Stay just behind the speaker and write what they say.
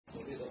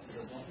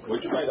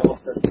Which way?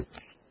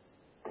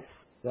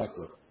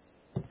 Exactly.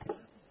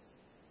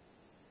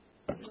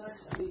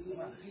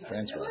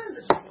 Transfer.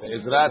 The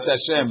Ezrat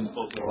Hashem.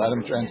 Let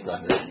him transfer.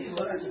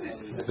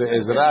 The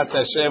Ezrat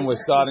Hashem. We're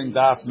starting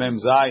Daf Mem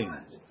Zayin.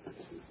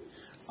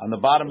 On the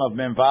bottom of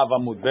Mem Vav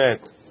Amud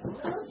Bet,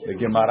 the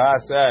Gemara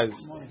says.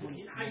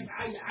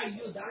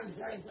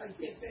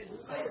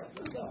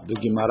 The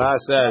Gemara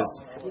says.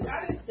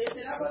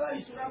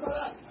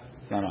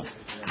 No.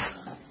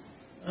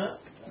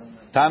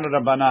 Tanu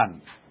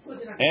Rabbanan.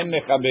 En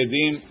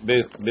mechabedim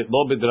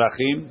lo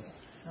bedrachim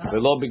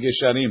velo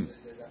begesharim.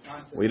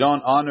 We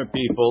don't honor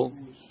people.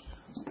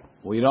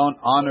 We don't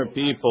honor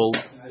people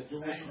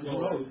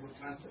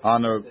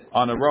on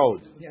a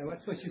road. Yeah,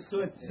 that's what you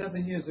said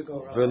 7 years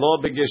ago. Velo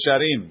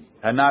begesharim,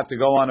 and not to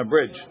go on a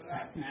bridge.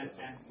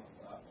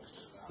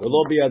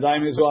 Velo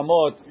biyadayim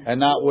mizuamot, and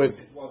not with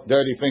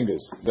dirty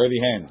fingers, dirty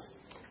hands.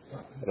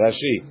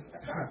 Rashi.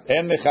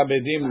 En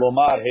mechabedim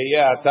lomar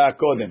heya ata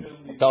kodem.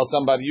 Tell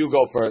somebody you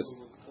go first.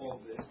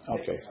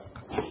 Okay.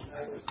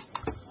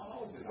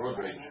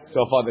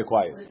 So far they're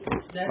quiet,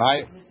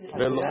 right?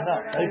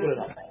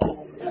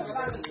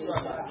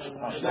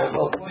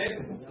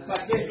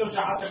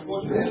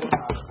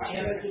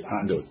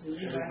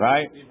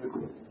 Right?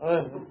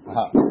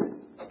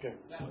 Okay.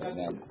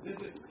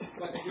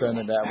 Turn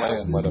it that way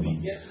and whatever.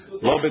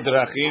 Lo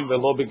bedrachim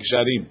velo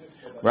begsharim.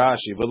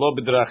 Rashi velo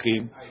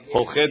bedrachim.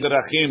 Holche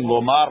drachim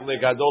lomar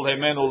legadol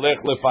hemenu lech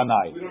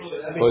lefanai.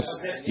 Because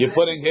you're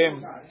putting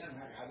him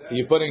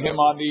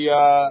on the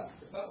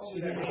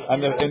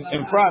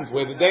in front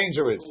where the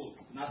danger is.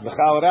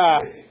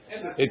 L'chaora,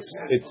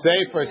 it's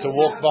safer to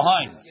walk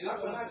behind,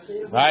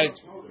 right?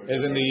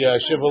 Isn't the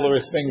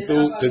chivalrous thing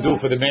to do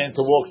for the man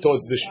to walk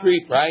towards the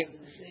street, right?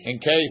 In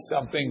case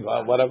something,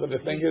 whatever the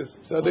thing is.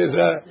 So there's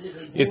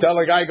you tell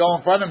a guy go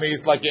in front of me,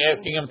 it's like you're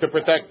asking him to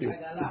protect you.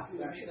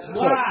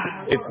 So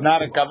it's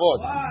not a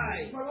kavod.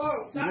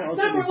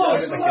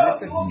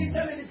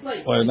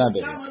 Well, not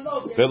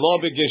that. Velo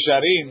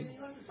begesharim,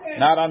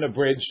 not on the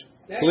bridge.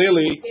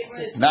 Clearly,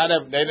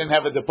 they didn't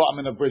have a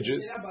department of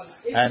bridges,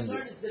 and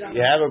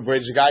you have a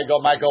bridge. The guy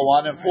might go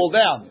on and fall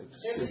down.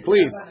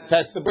 Please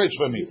test the bridge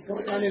for me.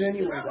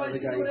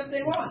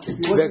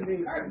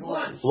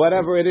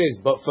 Whatever it is,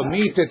 but for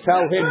me to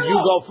tell him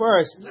you go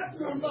first,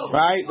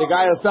 right? The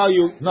guy will tell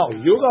you no,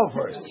 you go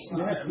first,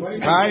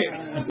 right?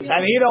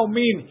 And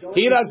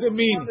he doesn't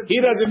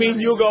mean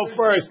you go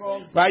first,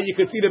 right? You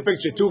can see the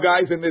picture: two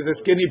guys and there's a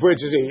skinny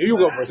bridge. You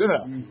go first,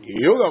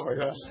 you go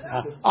first.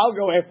 I'll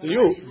go after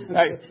you.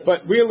 Right.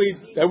 But really,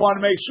 they want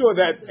to make sure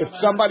that if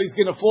somebody's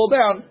going to fall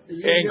down,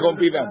 it ain't going to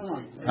be them.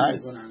 Right?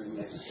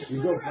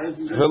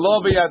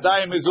 Velo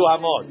biyadayim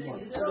mizuhamot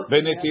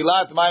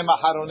benetilat mayim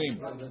aharonim.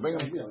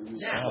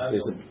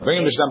 Bring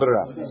him Mishnah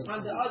Berurah.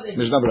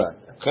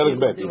 Chelik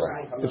Bet.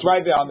 It's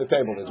right there on the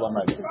table. There's one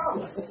right there.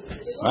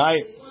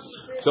 Right.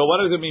 So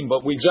what does it mean?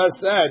 But we just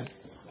said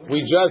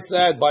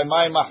by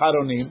mayim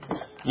aharonim.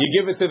 You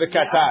give it to the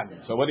katan.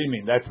 So what do you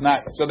mean? That's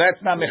not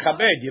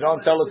mechabed. You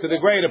don't tell it to the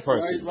greater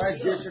person. Why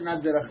is gesher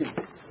not derachim?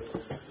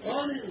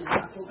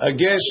 A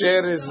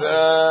gesher is,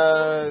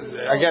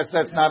 I guess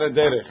that's not a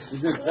derech.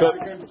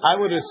 I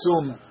would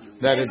assume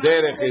that a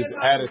derech is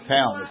out of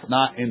town. It's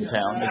not in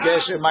town. The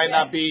gesher might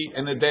not be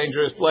in a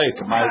dangerous place.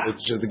 The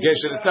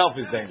gesher itself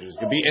is dangerous. It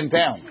could be in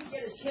town.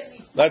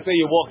 Let's say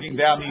you're walking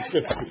down East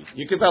 5th Street.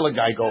 You can tell a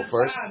guy go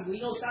first.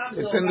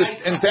 It's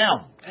in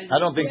town. I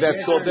don't think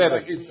that's called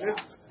derech.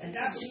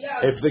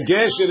 If the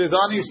gesher is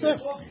on East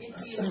 5th,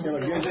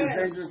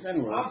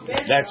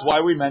 that's why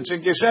we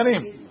mentioned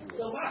gesherim.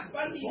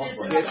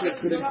 Gesher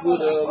could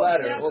include a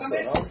ladder also,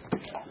 no?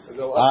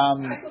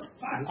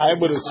 I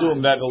would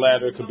assume that the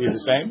ladder could be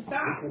the same.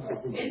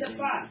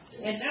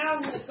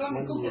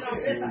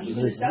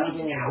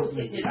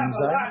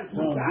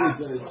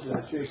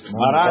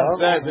 Maran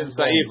says in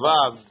Saif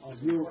Vav,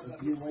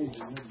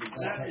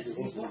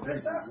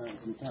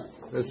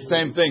 it's the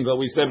same thing that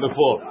we said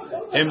before.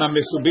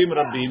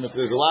 If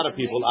there's a lot of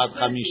people, ad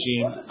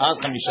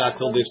chamisha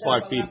till there's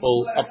 5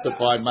 people, up to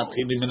 5,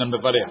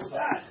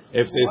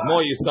 if there's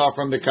more, you start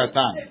from the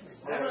katan.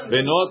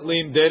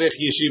 Venotlim derech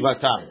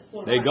yeshivatam.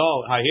 They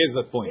go. Here's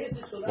the point.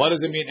 What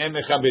does it mean? En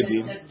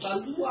mechabedim.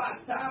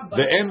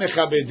 The en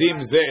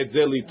mechabedim ze et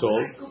ze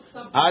litol.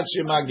 Ad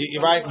shemagi.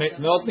 Right.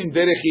 Venotlim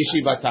derech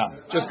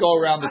yeshivatam. Just go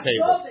around the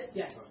table.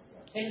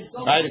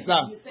 Right. It's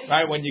not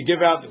right when you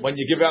give out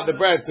the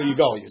bread. So you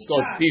go. You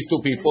go these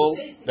 2 people.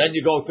 Then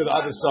you go to the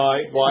other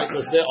side. Why?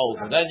 Because they're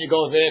older. Then you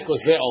go there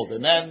because they're older.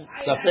 And then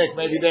safek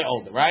maybe they're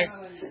older. Right.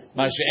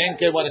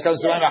 Masha'enke when it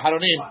comes to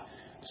Haronim.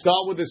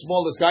 Start with the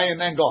smallest guy and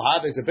then go.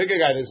 There's a bigger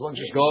guy. There's one.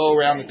 Just go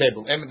around the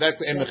table. That's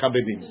the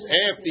mechabedim.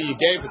 After you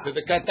gave it to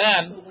the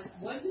katan,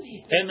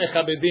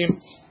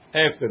 mechabedim.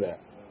 After that,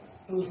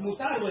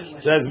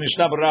 says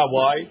Mishnah Berurah.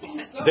 Why?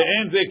 The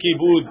end the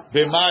kibud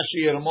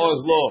b'mashi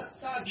yermoz lo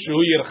shu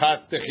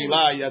yirchat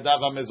techila yadav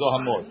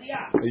hamezohamot.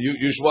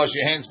 You should wash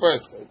your hands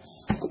first.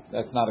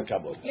 That's not a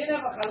kabod.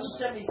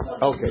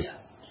 Okay.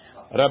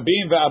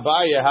 Rabin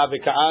ve'Abaye have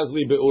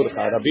ka'azli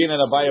be'urcha. Rabin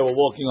and Abaye were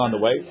walking on the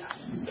way.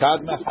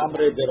 Kadma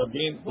chamre de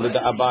Rabin le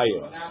Abaye.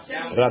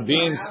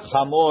 Rabin's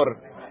chamor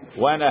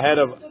went ahead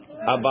of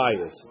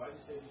Abaye's.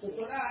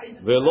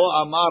 Velo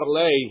amar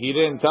lei, he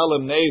didn't tell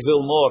him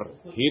nezil mor.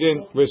 He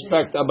didn't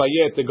respect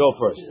Abaye to go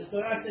first.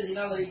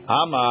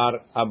 Amar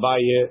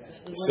Abaye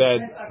said,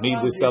 "Mi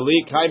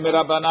disalik hay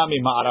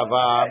mirabanami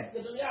ma'arava."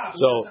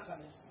 So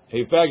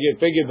he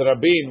figured the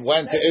Rabin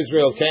went to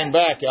Israel, came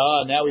back.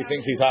 Now he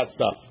thinks he's hot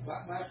stuff.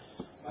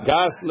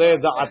 Gas le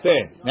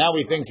da'ateh. Now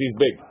he thinks he's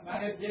big.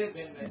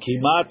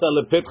 Kimata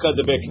lepitcha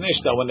de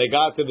beknishta. When they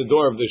got to the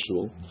door of the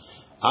shul,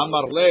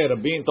 Amar le,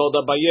 Rabin told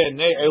Abaye,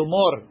 "Ne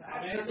elmor."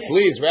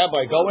 Please,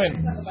 Rabbi, go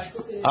in.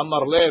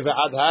 Amar le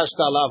ve'ad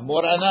hashta lav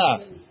mor ana.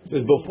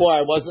 Says, before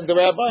I wasn't the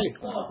rabbi.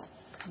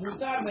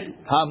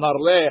 Amar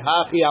le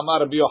hachi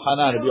amar Rabbi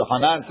Yochanan. Rabbi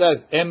Yochanan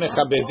says, em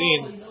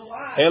mechabedin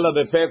ela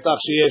bepetach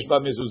sheyesh ba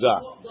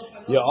mezuzah.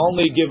 You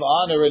only give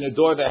honor in a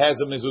door that has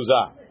a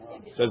mezuzah.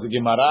 Says the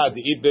Gemara,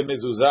 "Di'it be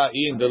mezuzah,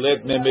 in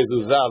delet me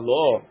mezuzah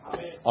lo."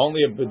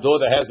 Only a door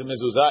that has a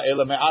mezuzah.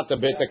 Ela me'ata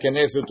beta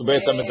keneset u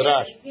beta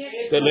midrash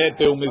delet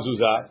u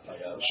mezuzah.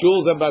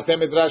 Shuls and Batei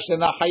Midrash they're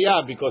not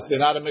hayab because they're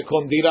not a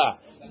mekom dira.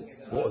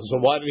 So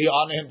why did he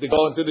honor him to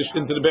go into the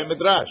Beit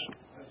Midrash?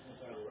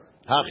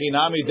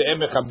 Hachinami de'em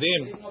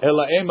mechabdim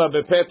ela ema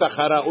bepetach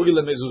hara'ui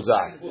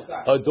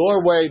lemezuzah. A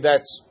doorway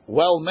that's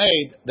well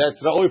made,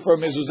 that's ra'ui for a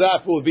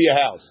mezuzah, would be a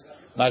house.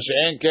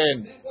 Masha'en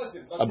ken,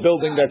 a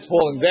building that's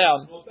falling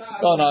down,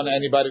 don't honor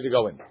anybody to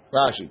go in.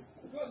 Rashi.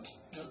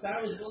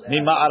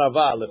 Mima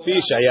arava lefi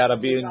shaya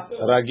Rabin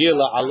ragil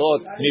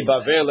alot mi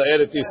Bavel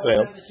leEretz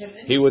Yisrael.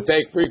 He would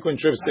take frequent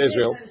trips to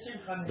Israel.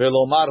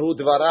 Velomar hu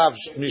dvarav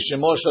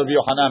mishemo shel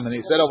Yochanan, and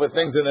he said over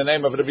things in the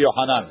name of Rabbi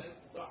Yochanan.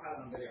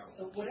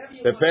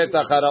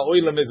 Bepetach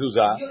hara'ui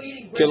lemezuzah,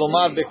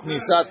 kelomar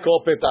beknisat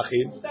kol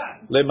petachim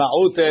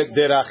lema'ut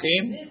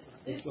derachim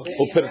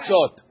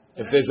upertzot.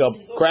 If there's a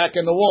crack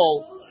in the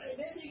wall,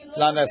 it's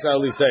not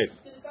necessarily safe.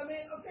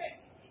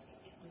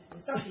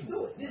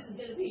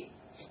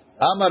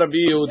 Amar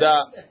Rabbi Yehuda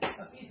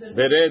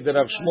Vered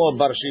Rav Shmuel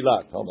Bar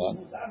Shilat. Hold on.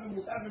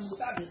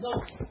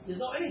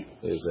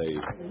 There's a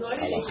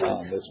halacha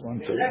on this one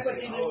too.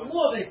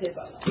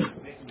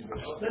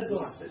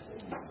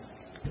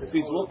 If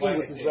he's walking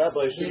with his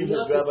rabbi, shouldn't his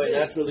rabbi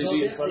naturally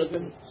be in front of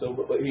him? So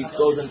he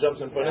goes and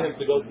jumps in front of him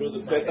to go through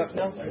the petach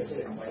now?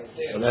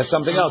 Well, that's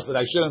something else, but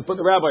I shouldn't put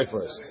the rabbi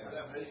first.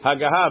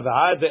 Hagaha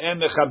v'had de'en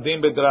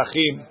mechabdim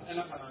bedrachim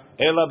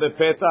ela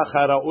bepetach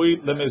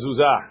hara'ui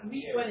lemezuzah.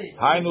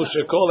 Hainu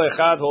shekol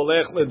echad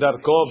holech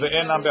ledarko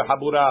ve'enam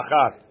behabura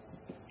achat.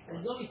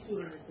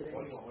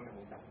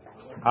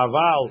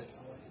 Aval.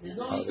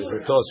 There's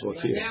a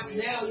Tosfot here.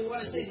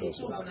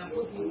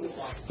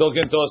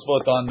 Talking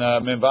Tosfot on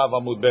Memvav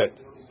Amud Bet.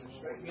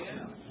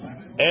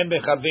 En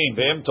mechabdim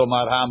ve'em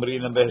tomar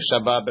ha'amrin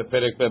beheshaba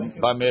beperek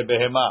b'ameh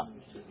behema.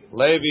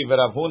 Levi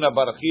v'Rav Huna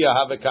bar Chia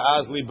have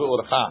ka'azli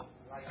be'urcha.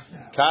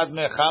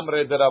 Kadme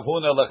chamre de Rav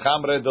Huna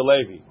lechamre de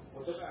Levi.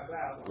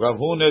 Rav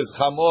Huna's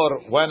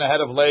chamor went ahead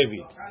of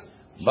Levi.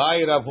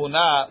 Vai Rav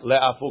Huna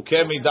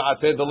le'afukemi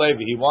da'ateh de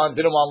Levi.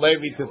 Didn't want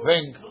Levi to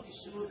think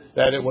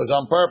that it was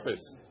on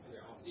purpose.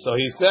 So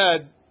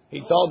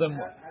he told him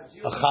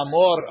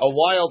a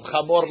wild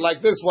chamor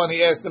like this one.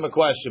 He asked him a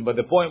question, but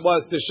the point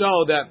was to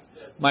show that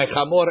my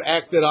chamor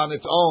acted on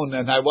its own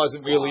and I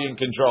wasn't really in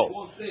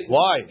control.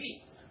 Why?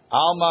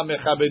 Alma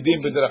mechabedim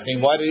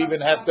b'drachim. Why did he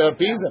even have to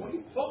appease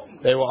him?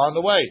 They were on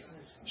the way.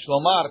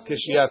 Shlomar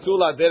k'shiyatu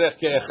derech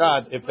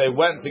ke'echad. If they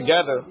went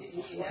together,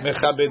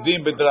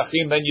 mechabedim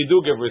b'drachim, then you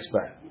do give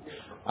respect.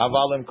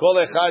 Aval im kol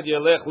echad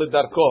yelech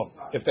ledarko.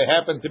 If they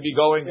happen to be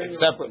going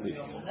separately,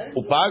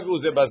 upagu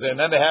zebazen,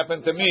 then they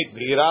happen to meet.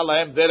 V'ira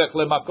lahem derech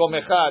lemakom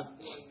echad,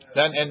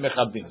 then en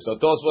mechabdim. So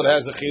Tosfot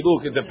has a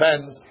chiluk. It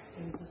depends.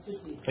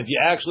 If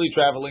you're actually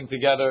traveling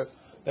together,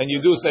 then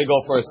you do say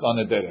go first on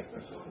the derech.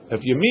 If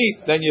you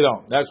meet, then you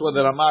don't. That's what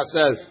the Ramah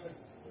says.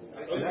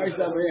 Why is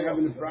Abaye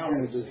having a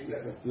problem with this?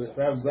 If you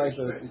have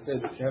Braisa that he says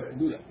that you have to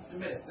do that.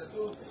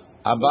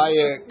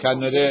 Abaye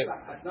kanere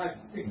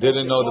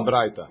didn't know the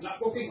Braita.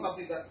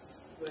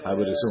 I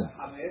would assume.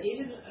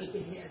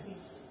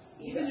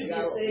 Even if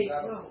you say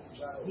no,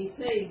 he's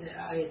saying that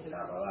I had to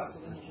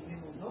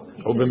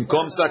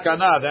Ubimkom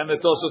sakana, then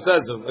it also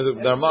says,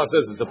 the Ramah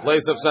says, it's the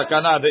place of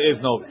sakana, there is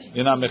no,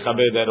 you're not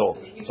mechabed at all.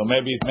 So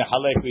maybe it's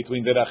mehalek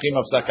between derachim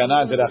of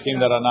sakana and derachim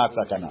that are not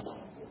sakana.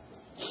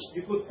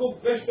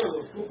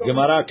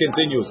 Gemara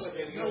continues.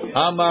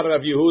 Amar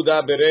Rav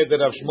Yehuda bered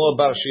Rav Shmuel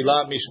bar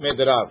Shila mishmed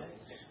Rav.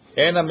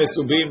 Ena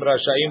mesubim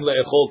rasha'im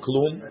le'echol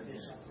klum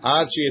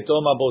ad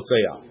sheyitom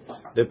ha'botzeya.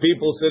 The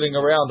people sitting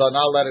around are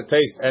not allowed to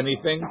taste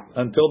anything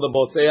until the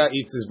botzeya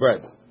eats his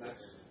bread.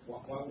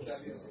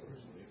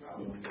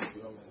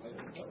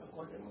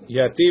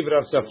 Yativ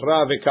Rav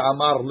Safra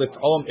v'ka'amar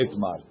lit'om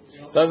itmar.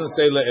 Doesn't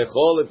say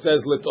le'echol, it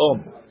says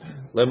lit'om.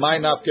 Lemay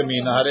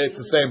nafkamina, hare it's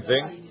the same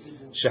thing.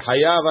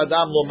 Shehayav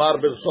adam lomar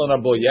b'lshon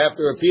rabo. You have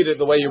to repeat it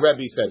the way your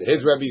Rebbe said.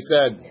 His Rebbe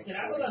said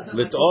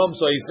lit'om,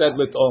 so he said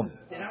lit'om.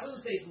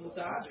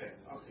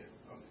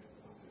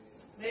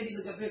 maybe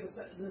the cafe was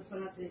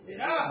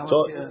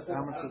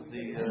How much of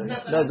the?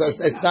 No,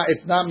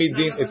 it's not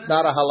midin. It's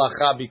not a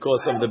halacha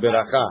because of the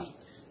beracha.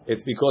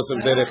 It's because of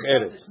derech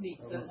eretz.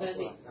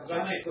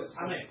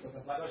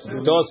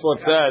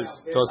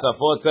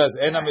 Tosafot says,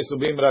 "Ena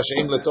misubim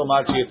rasheim letom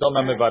ad sheyetom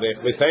hamevarech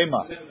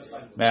v'teima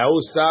me'u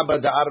saba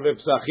da'arve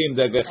psachim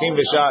degachim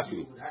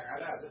v'shati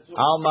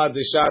alma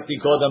deshati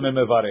kodam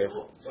hamevarech."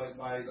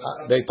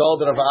 They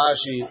told Rav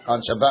Ashi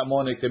on Shabbat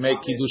morning to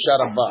make kiddush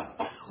Rabbah.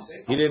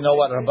 He didn't know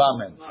what Rabbah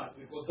meant,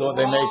 so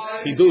they made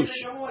kiddush.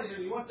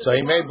 So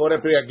he made borei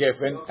pri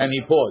hagefen and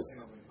he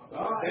paused.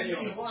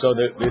 So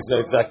the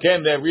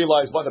Zaken there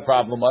realized what the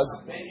problem was.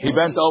 He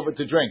bent over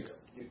to drink.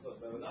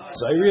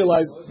 So he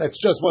realized that's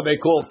just what they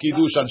call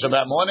kiddush on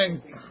Shabbat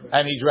morning,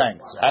 and he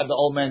drank. So had the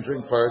old man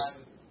drink first.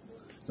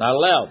 Not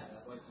allowed.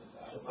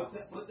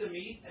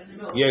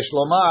 Yesh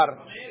lomar,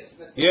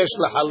 yesh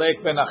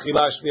lahalek ben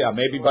achila shviya.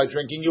 Maybe by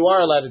drinking you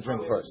are allowed to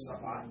drink first.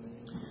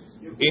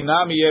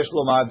 Inami yesh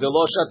lomar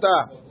delo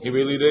shata. He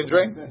really didn't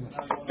drink.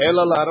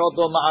 Ela laharot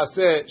lo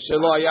maaseh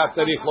shelo haya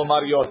tzarich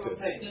lomar yoter.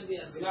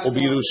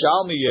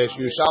 Ubirushalmi yesh.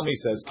 Yerushalmi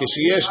says,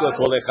 "Kishiyesh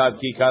lekol echad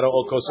kikaro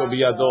o koso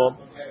biyado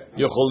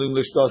yocholim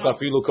lishtot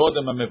afilu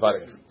kodem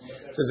hamevarech."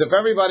 Says if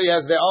everybody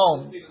has their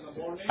own,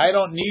 I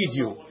don't need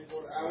you.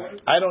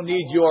 I don't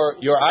need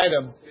your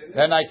item.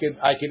 Then I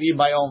can eat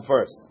my own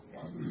first.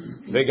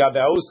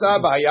 Vegabeusa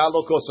b'haya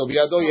lo koso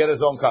biyado, he had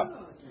his own cup.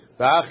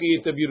 V'achi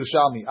ite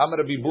b'Yerushalmi Amar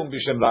Rabbi Bum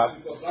b'Shem Rav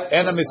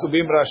ena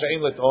misubim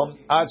rasha'im letom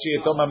ad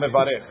sheyetom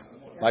hamevarech.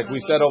 Like we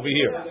said over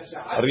here,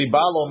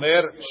 Ribal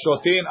Omer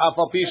Shotin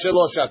Afapi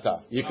Shelo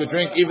Shata. You could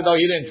drink even though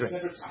he didn't drink.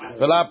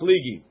 V'la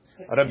pligi.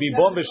 Rabbi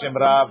Bom b'Shem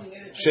Rav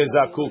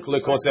Shezakuk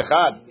lekos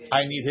echad.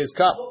 I need his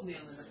cup.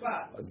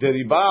 The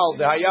Ribal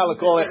dehaya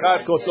lekol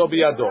echad koso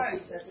biyado.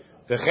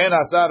 V'chen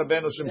asar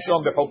Rabbeinu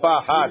Shimshon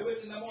b'chupa achad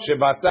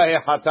shebatzah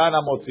hechatan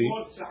hamotzi.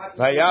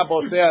 V'haya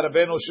botzeh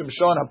Rabbeinu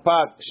Shimshon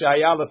hapat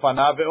shehaya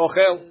lefanav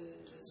ve'ochel.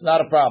 It's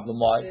not a problem.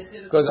 Why?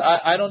 Because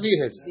I don't need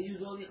his.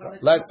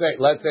 Let's say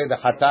the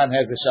Hatan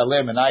has a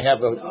shalem and I have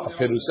a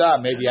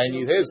perusa. Maybe I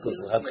need his because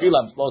I'm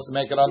supposed to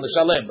make it on the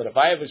shalem. But if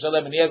I have a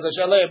shalem and he has a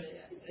shalem,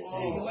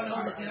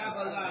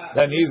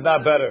 then he's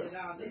not better.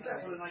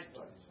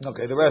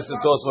 Okay, the rest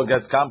of the Tosfot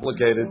gets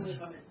complicated.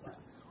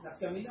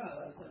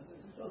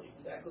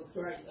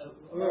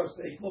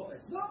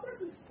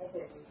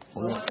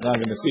 We're not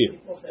going to see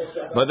it,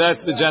 but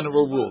that's the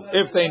general rule.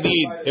 If they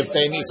need,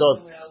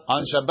 so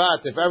on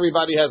Shabbat, if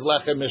everybody has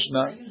lechem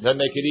mishnah, then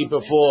they could eat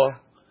before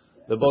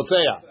the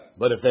botzeah.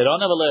 But if they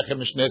don't have a lechem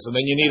mishnah, so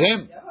then you need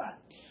him.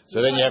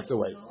 So then you have to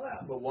wait.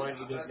 But wine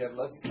you didn't get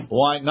less?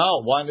 Wine,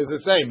 no, wine is the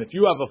same. If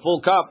you have a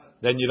full cup,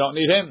 then you don't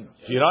need him.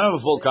 If you don't have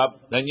a full cup,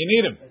 then you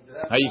need him.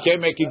 Now you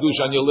can't make kiddush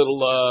on your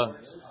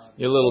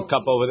little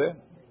cup over there.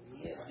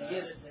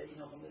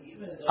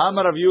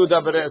 Amar Rav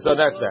Yehuda, so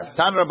that's that.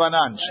 Tan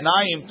Rabbanan,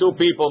 Shnayim, two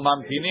people,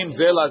 mamtinim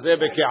ze lazeh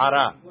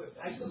beke'ara.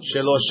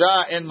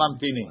 Shelosha en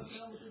mamtinim.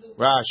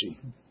 Rashi.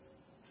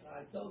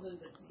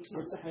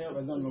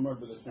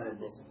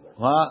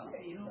 What?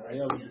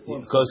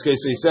 Because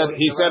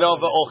he said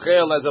over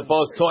ochel as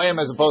opposed to to'em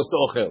as opposed to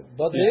ochel.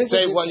 But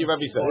say what you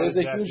Rabbi said. There is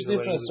a huge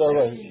difference,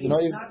 right? You know,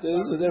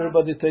 if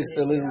everybody takes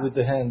a little with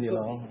the hand, you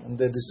know, and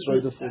they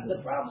destroy the food.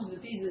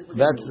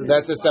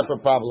 That's a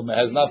separate problem. It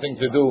has nothing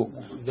to do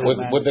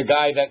with the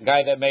guy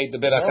that made the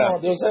berakah. No,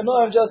 they'll say, no,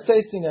 I'm just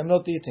tasting, I'm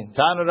not eating.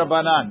 Tanu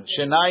Rabbanan,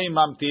 Shenayim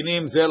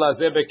mamtinim ze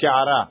lazeh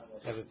beke'ara.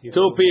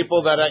 Two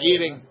people that are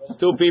eating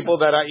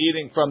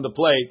from the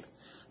plate,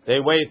 they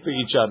wait for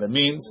each other.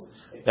 Means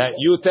that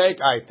you take,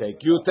 I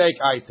take, you take,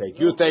 I take,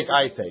 you take,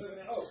 I take.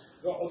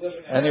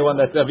 Anyone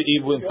that's ever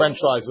eaten French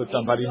fries with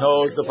somebody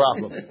knows the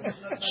problem.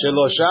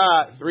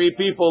 Shelosha, three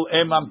people,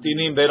 em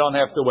mamtinim, they don't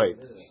have to wait.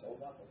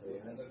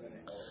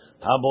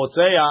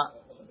 Habotzeya.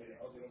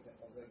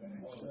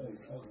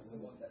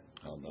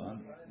 Hold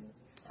on.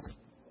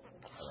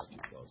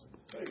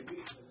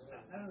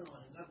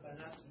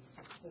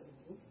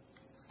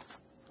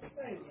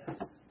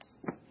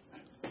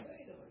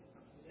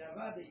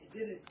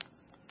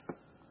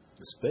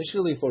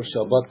 Especially for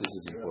Shabbat, this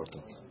is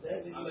important.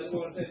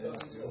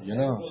 You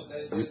know,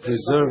 we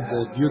preserve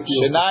the beauty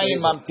of Shenayim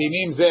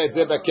mamtinim ze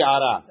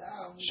beke'ara.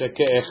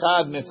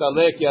 Sheke'echad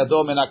mesalek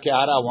yado min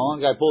ha'ke'ara. When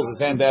one guy pulls his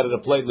hand out of the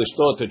plate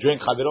l'shtot to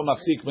drink, chaviro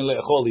mafsik min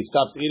le'echol. He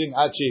stops eating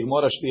ad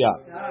she'igmor ha'shtiyah.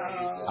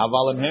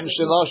 Aval hem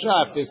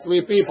shelosha. If there's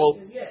three people,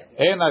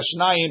 en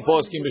hashnayim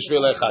poskim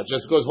b'shvil echad.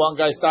 Just because one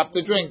guy stopped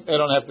to drink, they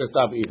don't have to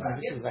stop eating.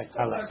 This is like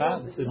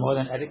halakha. This is more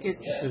than etiquette.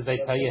 This is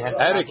like how you have.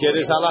 Etiquette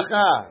is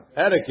halakha.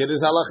 Etiquette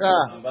is halakha.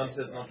 Rambam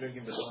says not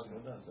drinking the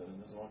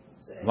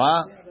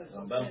What?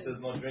 Rambam says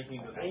not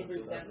drinking the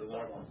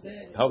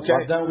Okay.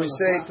 But then we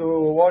say to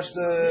wash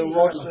the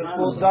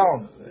food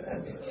down,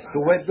 to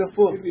wet the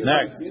food.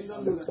 Next.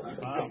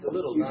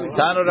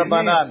 Tanu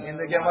Rabbanan. In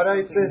the Gemara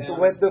it says to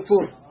wet the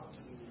food.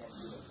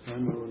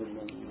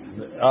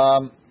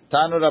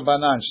 Tanu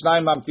Rabbanan.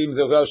 Shnayim mamtim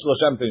zeuvel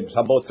shloshem tim.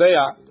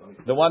 Habotzeya,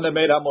 the one that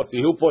made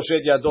hamotzi. Hu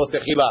poshet yado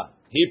techila.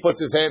 He puts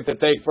his hand to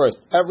take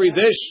first. Every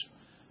dish,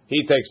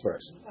 he takes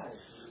first.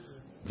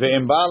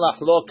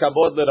 Ve'imbalach lo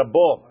kabod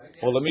lerabo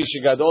or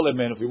lemishi gadol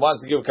lemen. If he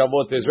wants to give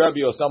kabod to his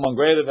rabbi or someone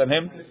greater than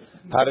him,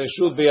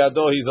 hareshut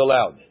biyado, he's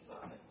allowed.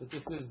 But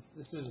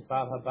this is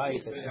Baal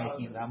Habayit that's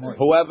making the Amor.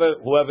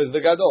 Whoever is the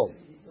gadol.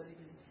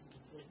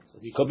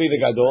 It could be the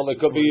gadol. It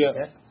could be.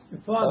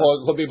 Or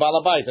it could be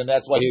Balabait, and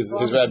that's why his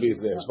rabbi is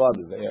there. His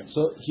father's there. Yeah.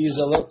 So he is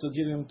allowed to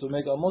give him to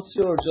make a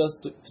motzi, or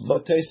just to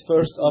taste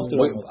first after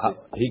the motzi?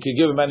 He could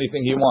give him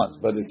anything he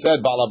wants, but it said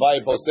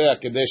Balabait poseh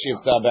kadesh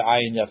yivtza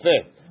be'ayin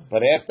yafeh.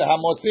 But after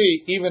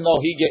hamotzi, even though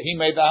he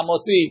made the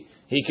hamotzi,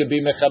 he could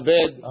be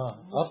mechabed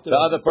the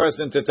other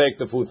person to take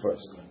the food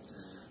first.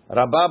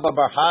 Rabba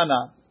bar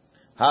Hana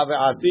have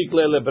asik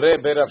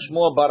lebre berav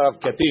Shmuel barav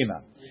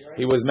Katina.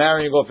 He was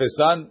marrying off his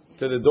son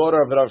to the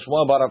daughter of Rav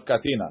Shmuel bar Rav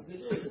Katina.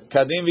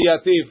 Kadim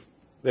v'yativ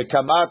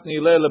v'kamat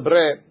nile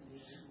lebre.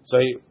 So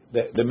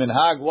the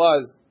minhag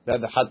was that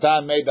the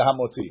hatan made the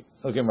hamotzi.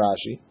 Look in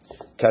Rashi.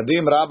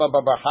 Kadim Rabba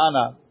bar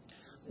Hana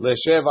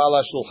leshev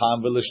ala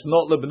shulchan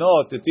v'lishnot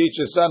lebno to teach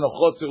his son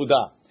ochot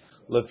seuda.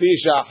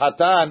 Lefisha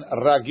hatan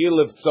ragil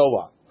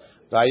levtzoa.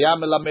 V'ayam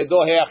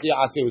melamedo heach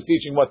ya'aseh. He was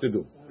teaching what to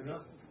do.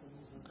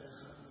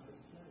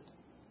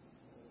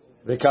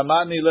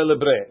 V'kamani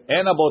lelebre.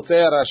 Ena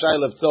botzei rashai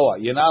levtzoa.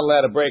 You're not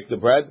allowed to break the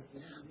bread.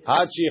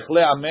 Ad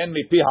sheyichle amen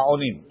mipi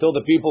ha'onim. Till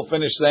the people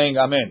finish saying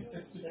amen.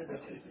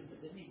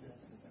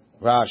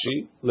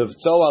 Rashi.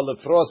 Levtzoa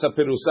lefros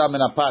ha'pirusa min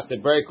ha'pat. They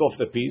break off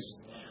the piece.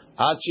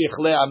 Ad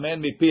sheyichle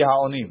amen mipi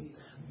ha'onim.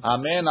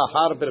 Amen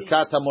ahar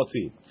birkat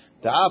ha'motzi.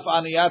 Ta'af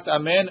aniyat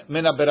amen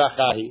min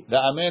ha'berachahi. The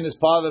amen is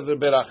part of the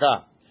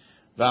beracha.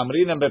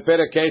 V'amrinam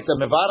beperek keitza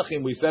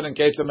mevarchim. We said in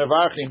keitza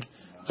mevarchim.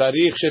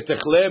 Tzarich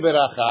shetechle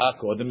beracha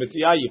kodem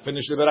b'tziyah. You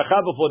finish the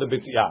beracha before the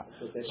b'tziyah.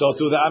 So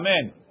to the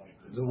amen.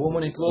 The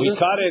woman included? We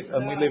cut it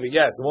and we leave it.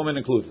 Yes, the woman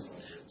included.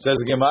 Says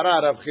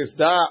Gemara, Rav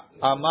Chisda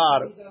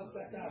Amar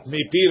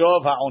mipi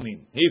rov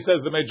ha'onim. He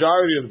says the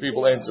majority of the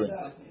people answering.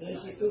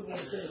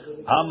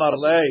 Amar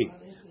lei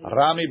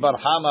Rami bar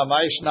Hama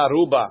ma'ishna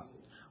ruba.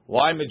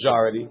 Why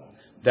majority?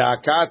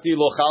 De'akati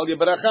lo chalye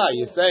beracha.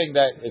 You're saying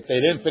that if they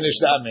didn't finish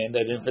the amen,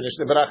 they didn't finish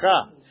the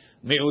beracha.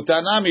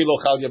 Mi'utanami lo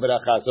chalye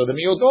beracha. So the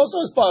mi'ut also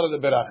is part of the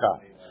beracha.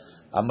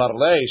 Amar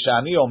lei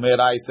shani omer,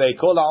 I say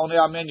kol ha'onei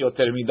amen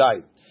yoter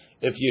midai.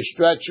 If you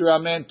stretch your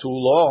amen too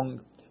long,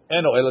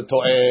 eno el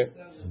to'eh,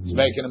 it's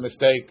making a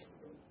mistake.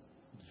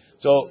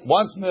 So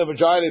once the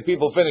majority of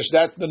people finish,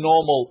 that's the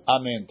normal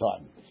amen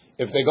time.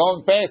 If they're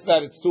going past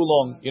that, it's too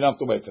long. You don't have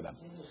to wait for them.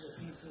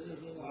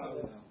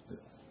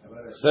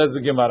 Says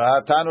the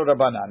Gemara, Tanu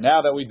Rabbana.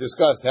 Now that we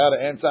discussed how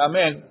to answer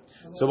amen,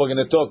 so we're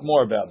going to talk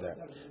more about that.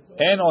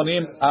 En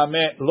onim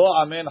amen, lo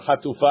amen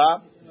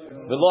chatufa,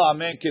 velo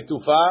amen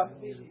ketufa,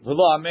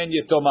 velo amen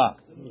yetoma.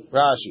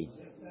 Rashi.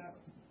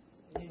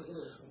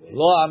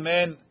 Lo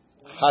amen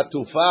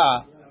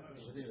hatufa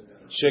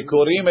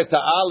shekorim et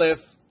ha'alef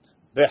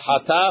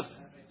behataf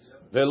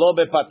velo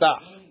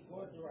bepatach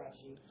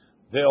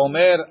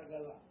ve'omer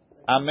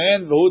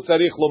amen v'hu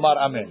tzarich lomar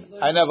amen.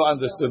 I never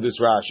understood this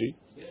Rashi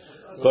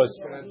because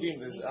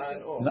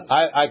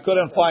I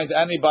couldn't find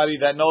anybody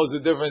that knows the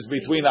difference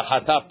between a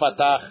hataf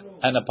patach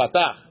and a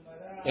patach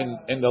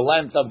in the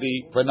length of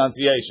the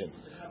pronunciation.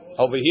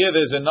 Over here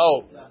there's a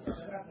note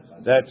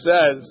that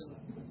says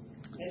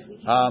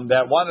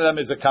that one of them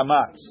is a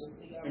kamatz.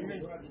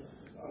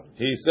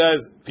 He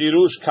says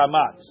pirush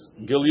kamatz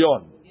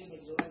gilyon.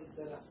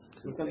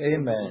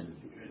 Amen.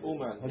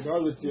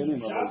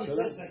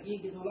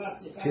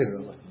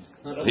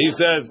 He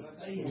says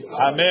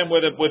amen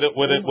with a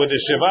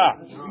shiva.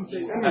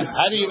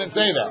 How do you even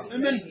say that?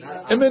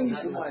 Amen.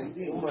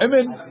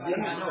 Amen.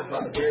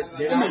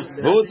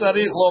 V'hu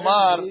tzarich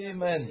lomar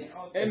Amen.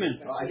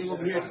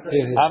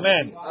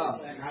 amen.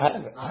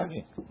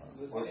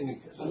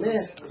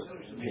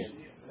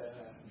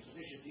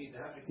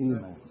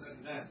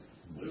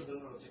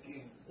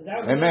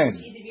 Amen.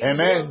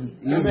 Amen.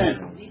 Amen.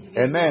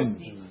 Amen.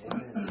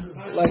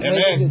 Like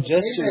making a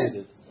gesture with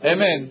it.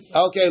 Amen.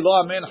 Okay, lo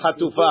amen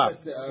hatufa.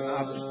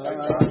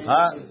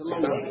 Huh?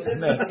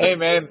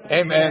 Amen.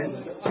 Amen.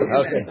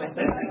 Okay.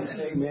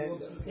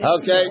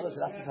 Okay.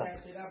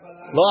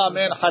 Lo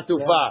amen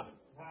hatufa.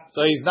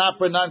 So he's not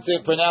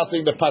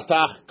pronouncing the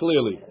patach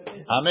clearly.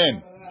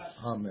 Amen.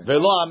 Amen.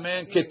 Velo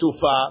amen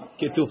ketufa.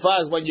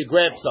 Ketufa is when you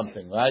grab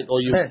something, right?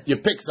 Or you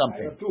pick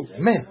something.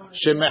 Amen.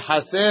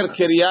 Shemehaser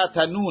kiryat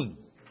hanun.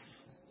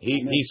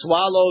 He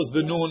swallows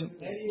the nun.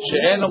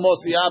 She'eno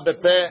mosiyah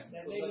bepe.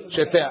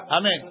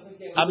 Amen.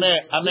 Amen.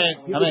 Amen.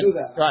 Amen.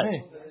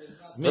 Right.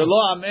 Velo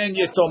amen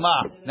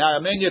yetoma. Now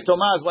amen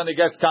yetoma is when it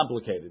gets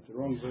complicated.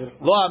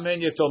 Lo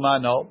amen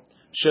yetoma, no.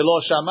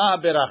 Shelo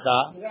shama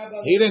beracha.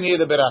 He didn't hear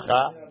the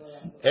beracha.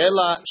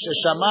 Ela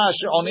sheshama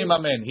she'onim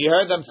amen. He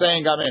heard them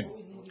saying amen.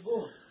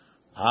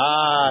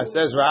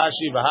 Says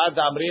Rashi, v'had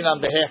amrinam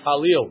behe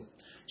halil.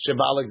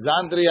 Sheba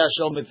Alexandria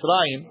shel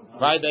Mitzrayim.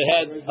 Right, they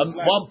had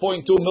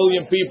 1.2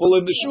 million people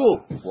in the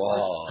shul.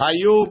 Wow.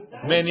 Hayu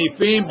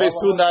menifim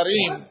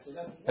besudarim.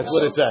 That's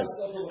what it says.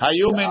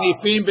 Hayu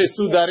menifim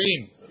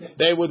besudarim.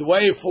 They would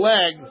wave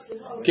flags.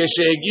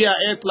 Keshegia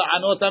et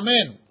la'anot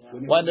amen.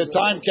 When the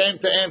time came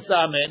to answer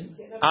amen,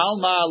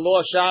 Alma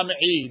lo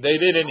sham'i. They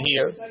didn't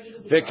hear.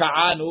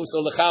 V'ka'anu. So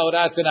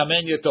l'chaora it's an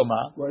amen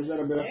yetoma. Why is that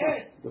a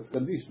beracha? That's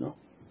kaddish, no?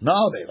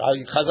 No, they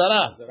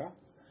chazara.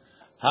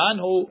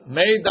 Hanhu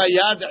meida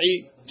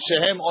yad'i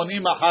shehem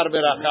onim achar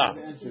beracha.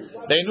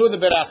 They knew the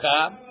beracha.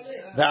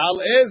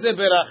 Ve'al eze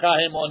beracha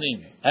hem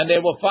onim. And they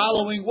were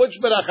following which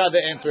beracha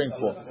they're answering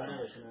for.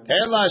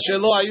 Ela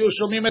shelo ayu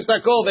shomim et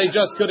hakol. They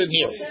just couldn't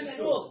hear.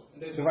 So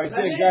if I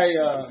say a guy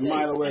a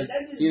mile away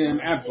eating an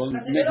apple,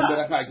 making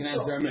beracha, I can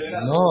answer him.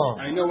 No.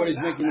 I know what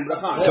he's making the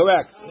beracha.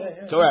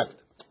 Correct.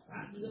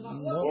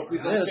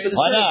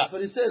 Why not?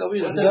 He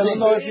doesn't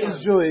know if he's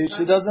Jewish.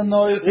 He doesn't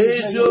know if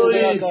he's Jewish.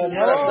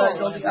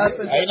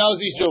 He knows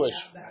he's Jewish.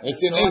 It's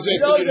in Israel,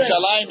 it's in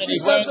Yerushalayim, and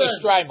he's wearing a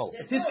shtreimel.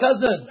 It's his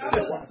cousin.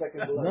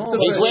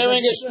 He's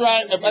wearing a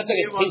shtreimel.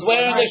 He's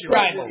wearing a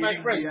shtreimel. My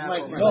friend.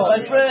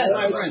 My friend.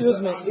 Excuse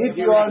me. If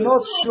you are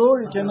not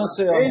sure, you cannot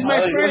say. He's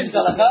my friend.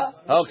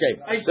 Okay.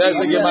 Says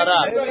the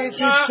Gemara. Maybe it's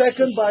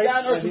second bite.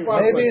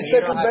 Maybe it's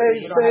second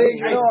bite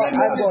saying, no, I'm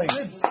going.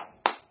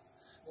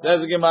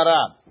 Says the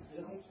Gemara.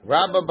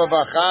 Rabba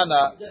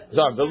Bavachana,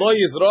 v'lo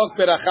yizrok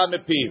beracha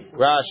mepiv.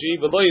 Rashi,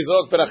 v'lo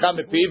yizrok beracha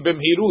mepiv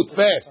b'mhirut,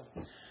 fast.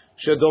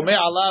 Shedome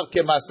alav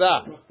kemasa.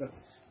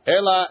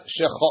 Ela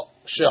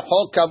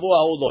shechol kavua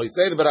hu lo. He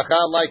said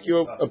beracha like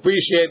you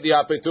appreciate the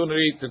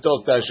opportunity to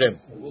talk to Hashem.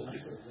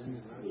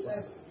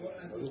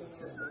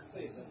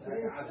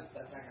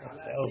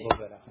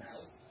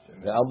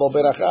 The elbow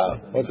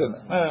beracha? What's in it?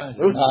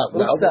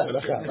 The elbow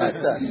beracha.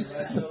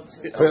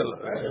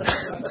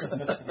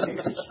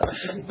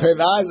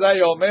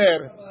 Penazai Omer,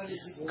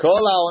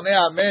 Kol ha'oneh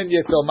amen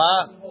yetoma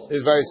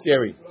is very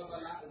scary.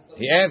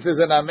 He answers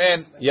an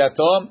amen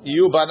yatom,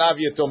 yu banav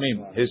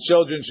yetomim. His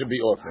children should be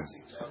orphans.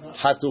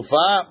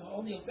 Hatufa,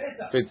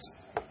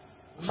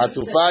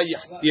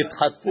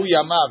 yitchatfu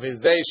yamav. His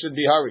days should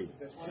be hurried.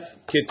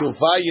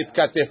 Ketufa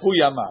yitkatefu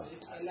yamav.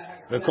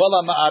 V'kol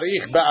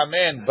ha'ma'arich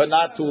ba'amen, but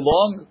not too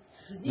long.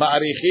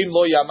 Ma'arichim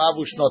lo yamav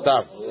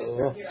ushnotav.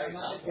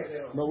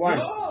 But why?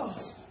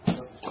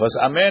 Because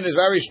amen is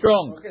very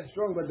strong. Okay,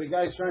 strong, but the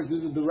guy's trying to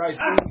do the right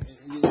thing.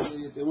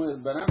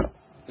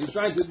 He's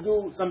trying to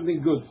do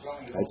something good.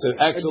 It's an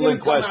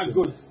excellent question.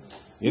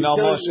 You know,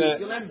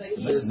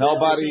 Moshe,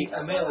 nobody.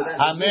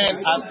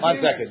 Amen. One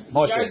second,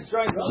 Moshe.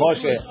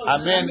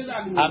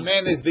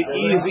 Amen is the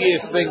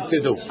easiest thing to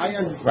do,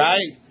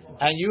 right?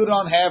 And you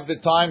don't have the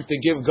time to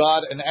give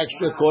God an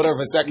extra quarter of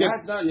a second.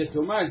 Not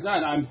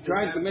I'm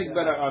trying to make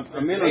amen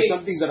on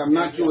something that I'm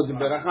not sure what the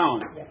beracha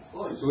on.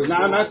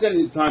 I'm not telling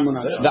you time or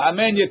not. The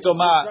amen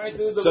yetoma.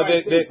 So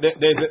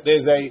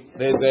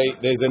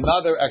there's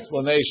another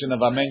explanation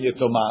of amen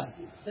yetoma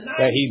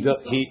that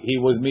he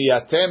was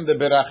miyatem the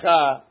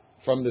beracha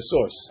from the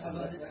source,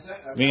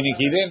 meaning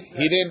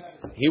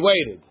he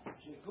waited.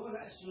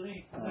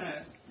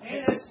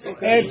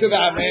 Answer the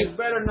amen.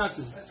 Better not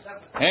to.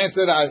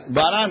 Answer that.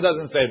 Maran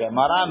doesn't say that.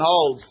 Maran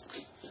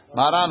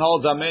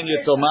holds amen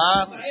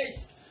yetoma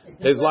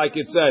is like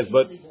it says,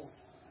 but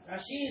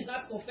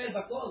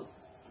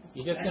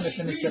you're just going to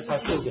finish your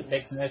pasuk. It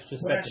takes an extra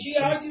second.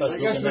 Right.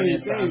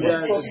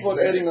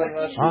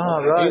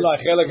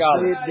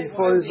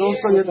 Before is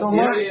also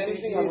yetoma.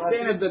 He's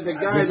saying that the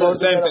guy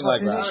same thing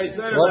like that.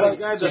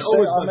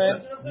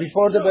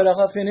 Before the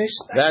beracha finished.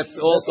 That's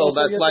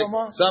like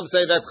some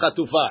say that's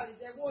chatufa.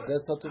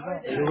 That's not too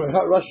bad. We're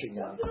not rushing.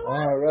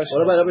 Rushing.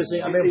 What about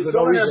everything? I mean, for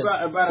no reason.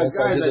 About a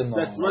guy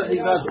that's what he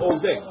does all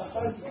day.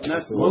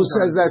 Who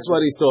says that's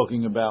what he's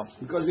talking about?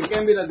 Because it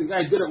can be that the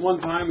guy did it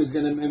one time. He's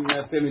going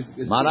to finish.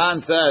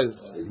 Maran says,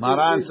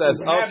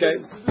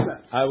 okay,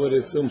 I would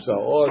assume so.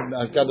 Or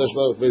Kadosh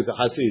Baruch Hu is a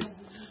Hasid.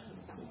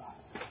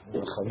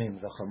 No,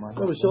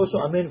 we say also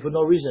amen for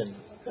no reason.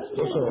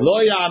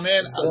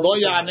 לא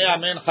יענה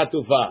אמן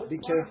חטופה.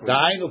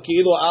 דהיינו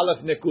כאילו א'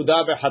 נקודה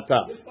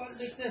בחטף.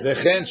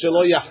 וכן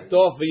שלא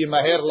יחטוף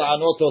וימהר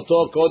לענות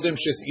אותו קודם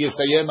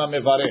שיסיים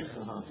המברך.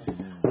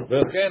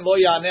 וכן לא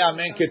יענה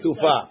אמן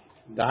כתופה.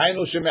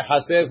 דהיינו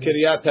שמחסר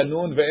קריאת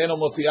הנון ואינו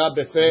מוציאה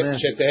בפה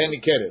שתהא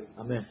ניכרת.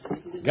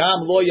 גם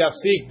לא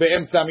יפסיק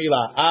באמצע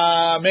מילה.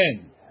 אמן.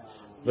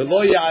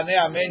 ולא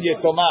יענה אמן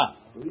יתומה.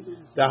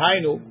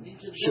 דהיינו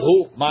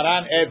שהוא,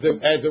 Maran adds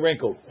a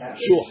wrinkle.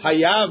 שהוא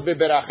חייב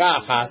בברכה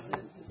אחת.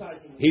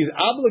 He's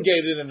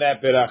obligated in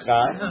that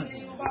ברכה.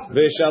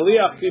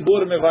 ושליח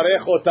ציבור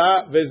מברך אותה,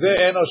 וזה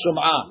אינו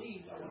שומעה.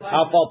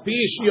 אף על פי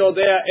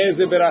שיודע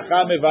איזה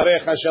ברכה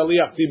מברך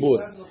השליח ציבור.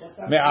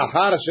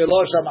 מאחר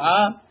שלא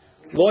שמעה,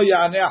 לא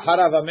יענה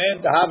אחריו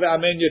אמן, דהווה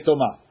אמן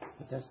יתומה.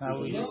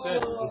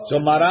 So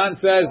Maran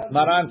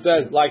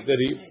says like the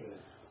Rif,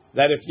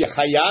 that if you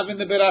chayav in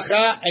the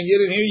beracha and you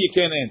didn't hear, you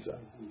can't answer.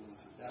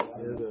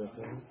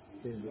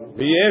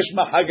 ויש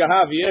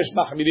מחגה ויש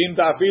מחמירים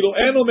אפילו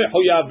אינו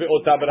מחויב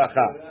באותה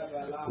ברכה.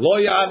 לא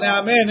יענה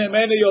אמן אם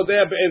אינו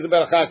יודע באיזה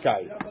ברכה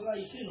קיים.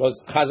 Because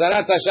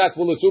חזרת השעת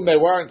will assume they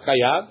weren't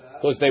chayav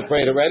because they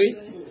prayed already.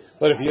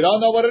 But if you don't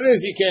know what it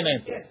is, you can't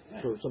answer.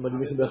 So somebody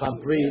making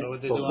Berachah pre,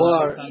 so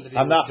far.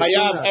 I'm not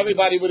chayav.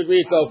 Everybody would agree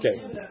it's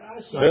okay.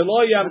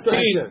 Velo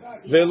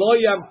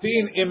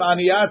yamtin im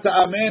aniyat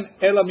amen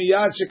ela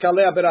miyad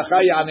shekaleh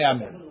beracha ya'ane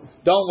amen.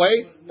 Don't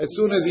wait. As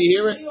soon as you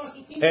hear it,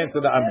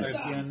 answer the amen. If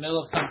you're in the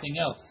middle of something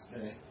else,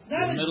 in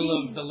the middle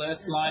of the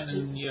last line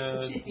in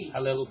your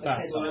Hallelujah.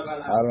 I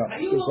don't know.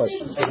 Good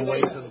question. You can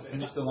wait to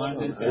finish the line.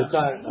 Then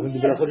I mean, the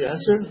Berachot you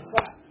answer?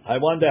 I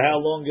wonder how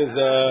long is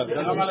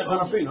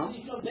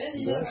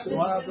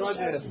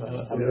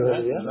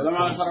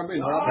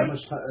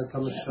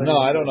No,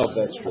 I don't know if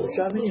that's true.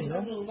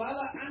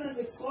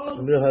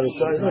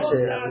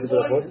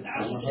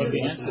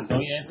 maybe answer. Don't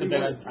you answer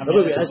that?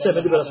 We answer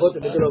maybe Berachot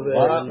in the middle of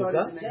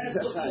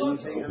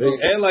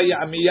אלא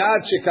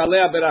מיד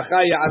שקלה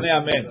ברכה יענה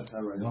אמן.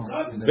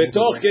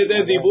 ותוך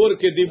כדי דיבור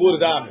כדיבור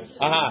דם.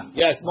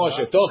 Yes,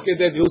 Moshe. תוך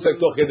כדי דיבור,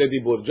 תוך כדי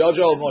דיבור.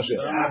 Jojo or Moshe?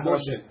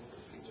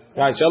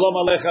 Right, Shalom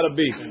Alecha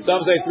Rabbi.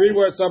 Some say 3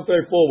 words, some say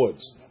 4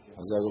 words.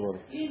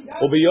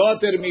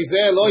 וביותר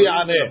מזה לא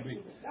יענה.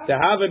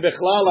 תהווה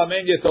בכלל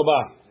אמן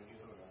יתובה.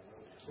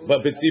 But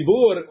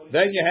b'tzibur,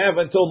 then you have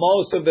until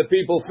most of the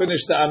people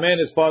finish the amen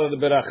as part of the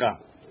beracha.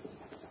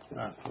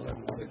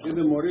 It's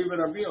either Mori or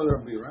Rabbi or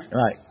Rabbi, right?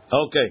 Right.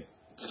 Okay.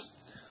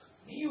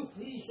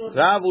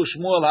 Rav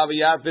Shmuel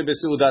haviyat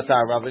be'sudata.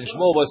 Rav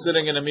Shmuel was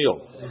sitting in a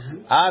meal.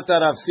 Ata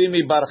Rav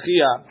Simi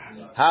Barchia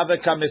have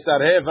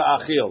kamisarhe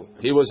v'achil.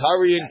 He was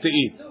hurrying to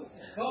eat.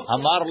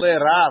 Amar le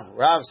Rav.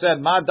 Rav said,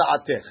 "Ma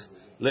da'atech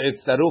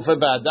le'itztarufa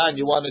ba'adan?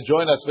 You want to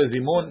join us for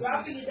zimun?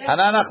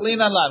 Hanan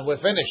achlinan lan. We're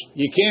finished.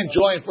 You can't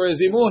join for a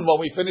zimun when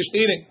we finished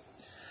eating."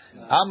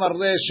 Amar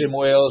le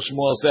Shmuel.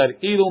 Shmuel said,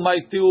 "Ilu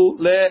maitu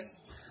le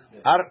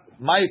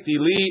maiti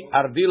li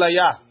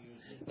ardilaya."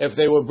 If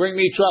they would bring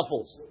me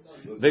truffles,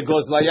 the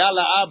gozlaya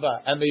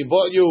la'aba, and they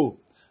bought you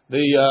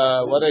the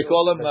what they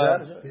call them,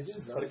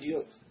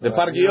 the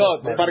pargiot.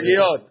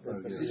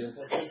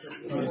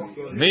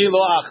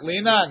 Milo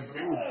achlinan,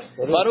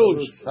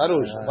 farush,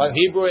 but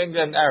Hebrew,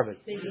 English, and Arabic.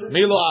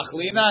 Milo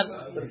achlinan,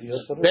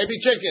 baby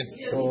chickens.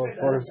 So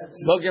for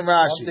Look in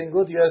Rashi. something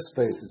good, you have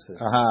space. It says.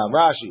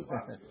 Rashi.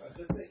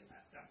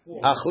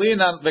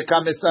 Achlinan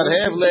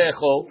v'kamisarhev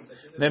le'echol.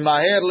 He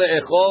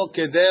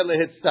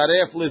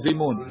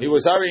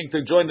was hurrying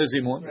to join the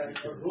zimun.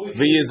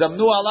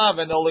 V'yizamnu alav,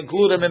 and they'll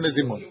include him in the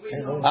zimun.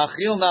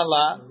 Achil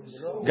nala,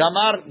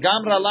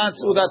 gamra lan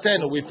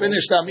sudatenu. We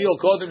finished our meal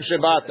kodem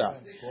shebata.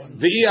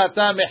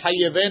 V'iyata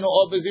mechayevenu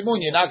o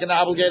b'zimun. You're not going to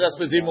obligate us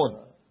for zimun.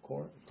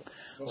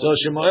 So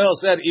Shmuel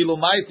said,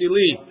 "Ilumaiti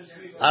li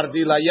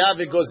ardilaya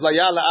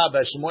v'gozlaya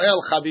la'aba." Shmuel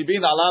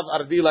chabibin alav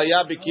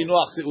ardilaya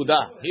b'kinuach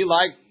seudah. He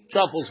liked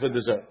truffles for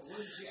dessert.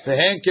 He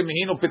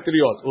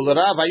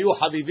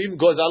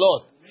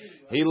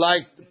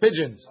liked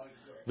pigeons.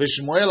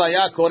 V'Shmuel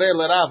haya koreh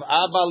l'Rav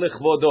Abba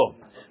lichvodo.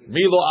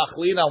 Milo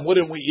achlina,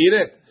 wouldn't we eat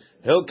it?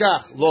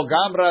 Hilkach lo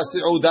gamra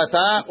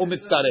seudata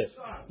umitztaref.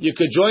 You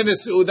could join the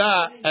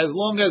seudah as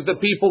long as the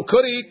people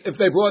could eat if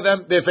they brought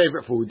them their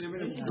favorite food.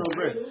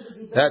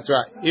 That's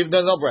right. If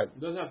there's no bread.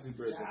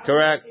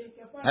 Correct.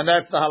 And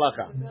that's the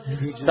halakha.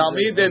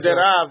 Talmidei de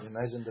Rav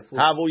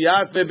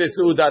havuyat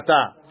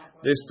ve'beseudata.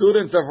 The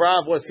students of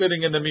Rav were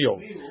sitting in the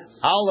meal.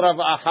 Al Rav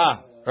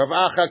Acha. Rav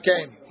Acha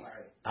came.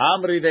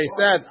 Amri, they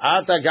said,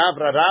 Ata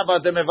Gabra Rabba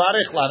de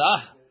Mevarich lan.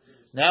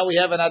 Now we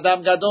have an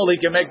Adam Gadol, he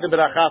can make the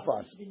beracha for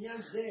us.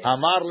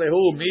 Amar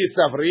lehu mi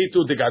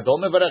savritu de Gadol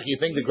mevarich. You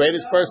think the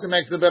greatest person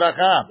makes the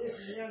beracha?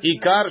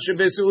 Ikar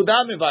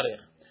shebeseudah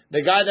mevarich.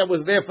 The guy that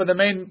was there for the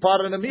main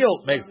part of the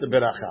meal makes the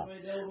beracha.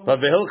 But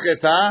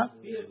v'hilcheta,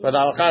 but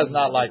al-Kha is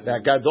not like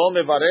that. Gadol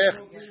mevarich,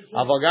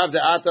 avagav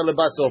de Ata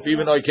lebasof,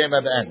 even though he came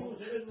at the end.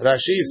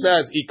 Rashi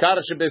says, "Ikar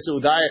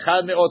shebeseudah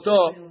echad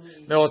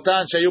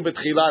meotan shayu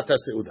betchilat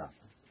haseudah."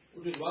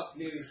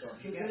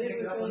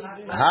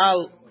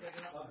 Hal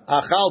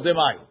achal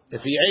demai.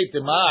 If he ate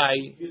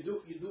demai,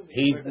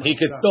 he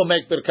could still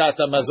make birkat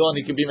hamazon.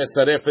 He could be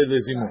mesaref for the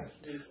zimun.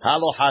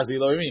 Halo hazi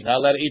lo yamin.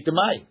 I'll let eat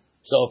demai.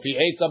 So if he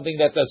ate something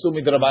that's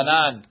asumi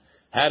drabanan,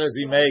 how does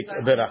he make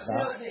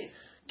beracha?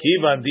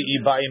 Kivan di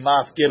iba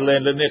imaf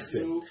kirlen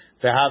lenichse.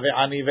 Fehave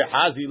ani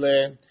vehazi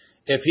le.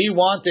 If he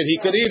wanted, he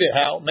could eat it.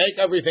 How? Make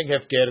everything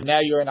hefker.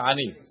 Now you're an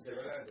ani.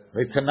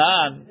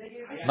 V'tanan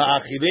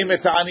ma'achilim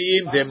et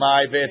ha'aniyim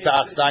demai ve'et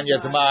ha'achsanya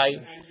demai.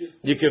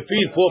 You can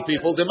feed poor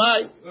people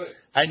demai,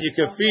 and you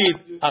can feed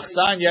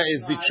achsanya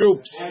is the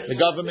troops, the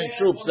government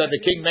troops that the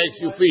king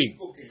makes you feed.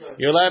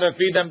 You're allowed to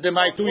feed them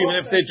demai too, even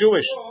if they're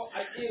Jewish.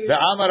 The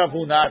Amar of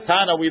Huna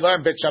Tana, we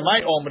learn Bet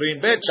Shammai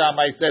Omrim. Bet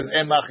Shammai says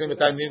en ma'achilim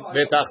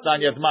et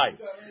ha'achsanya demai,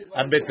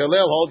 and Bet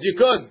Hillel holds you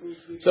could.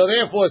 So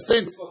therefore,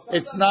 since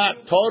it's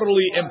not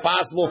totally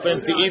impossible for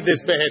him to eat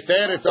this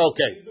beheter, it's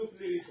okay.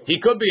 He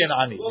could be an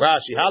ani.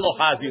 Rashi, halo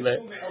chazile,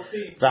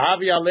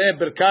 v'havi aleh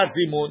birkat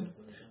zimun,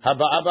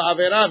 haba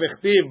avera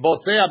v'chtiv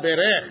botzei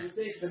berech.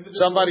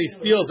 Somebody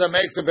steals and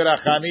makes a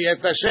berachani,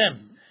 it's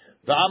Hashem.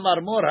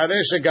 V'amar mor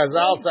haresh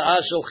gazal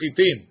sa'ah shel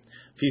chitim.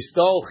 If he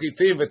stole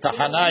chitim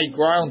v'tachana, he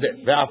ground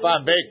it,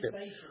 v'afan baked it.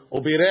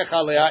 Ubirech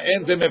aleh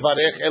en ze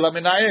mevarech ela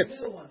min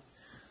ha'etz.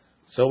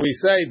 So we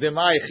say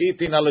demai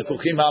chitin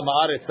alekuchim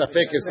ha'maaretz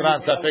safek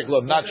esran safek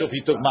lo. Not sure if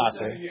he took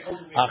maaser.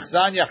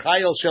 Achzanya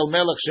chayil shel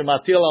melech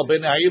shematil al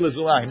ben ha'il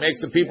zunah. He makes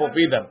the people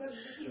feed them.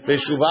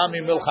 Beshuvah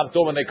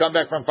milchamto, when they come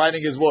back from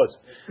fighting his wars.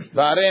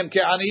 V'areim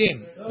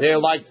ke'aniyim. They're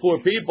like poor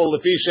people.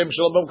 Lefi shem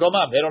shalom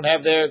komam. They don't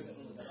have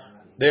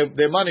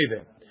their money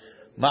there.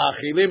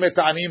 Ma'achilim et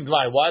aniyim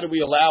dmai. Why do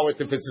we allow it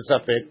if it's a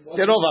safek?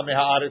 Terova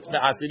meha'aretz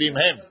me'asirim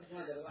hem.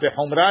 It's a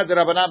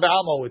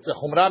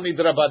chumrah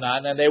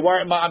midrabanan, and they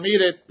weren't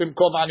ma'amirit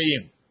bimkom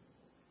aniyim.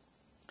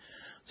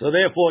 So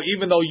therefore,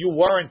 even though you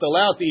weren't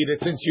allowed to eat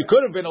it, since you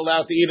could have been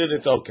allowed to eat it,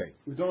 it's okay.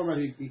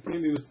 He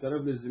came with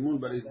tzaref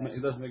lezimun, but he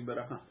doesn't make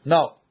beracha.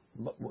 No,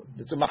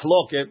 it's a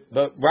machloket.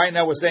 But right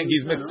now we're saying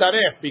he's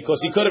mitzaref because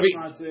he could have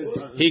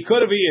eaten. He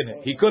could have eaten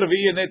it. He could have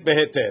eaten it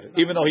beheter,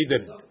 even though he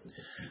didn't.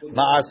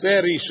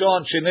 Ma'aser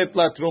rishon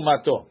shenitla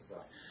trumato.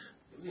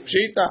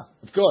 Pshita,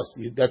 of course,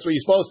 that's what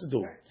you're supposed to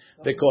do.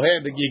 The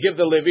Kohen, you give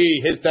the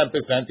Levi his 10%,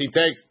 he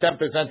takes 10%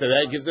 of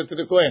that, gives it to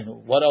the Kohen.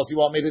 What else you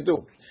want me to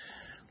do?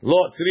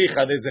 Lo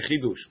tzricha, there's a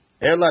chidush.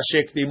 Ela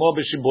shektimo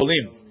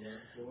b'shimbolim.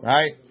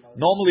 Right?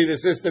 Normally the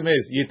system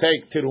is, you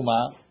take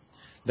teruma,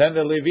 then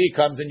the Levi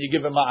comes and you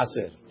give him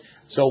ma'aser.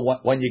 So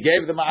when you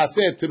gave the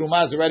ma'aser,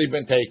 teruma has already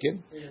been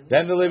taken.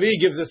 Then the Levi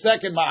gives a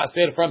second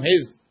ma'aser from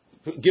his,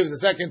 gives a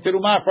second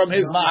teruma from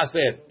his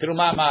ma'aser.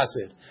 Teruma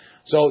ma'aser.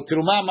 So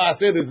teruma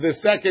ma'aser is the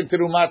second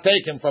teruma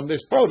taken from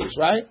this produce,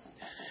 right?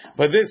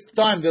 But this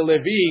time the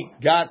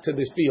Levi got to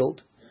this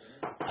field,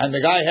 and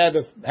the guy had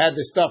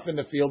the stuff in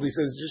the field. He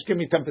says, "Just give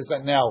me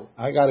 10% now.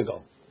 I gotta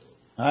go."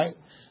 All right.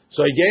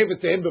 So he gave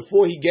it to him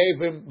before he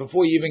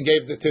even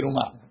gave the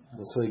teruma.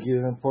 So he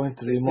gave him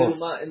 0.3 more.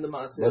 Teruma in the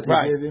maaser. But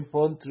he gave him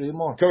 0.3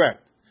 more.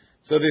 Correct.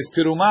 So there's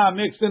teruma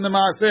mixed in the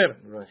maaser.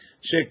 Right.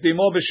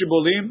 Shektimo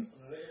b'shibolim,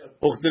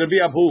 uchdrabi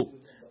abu.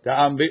 The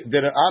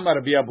Amar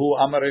Rabbi Abu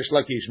Amar Resh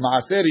Lakish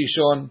maaser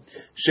rishon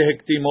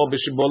shektimo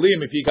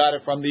b'shibolim. If you got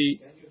it from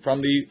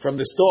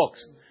the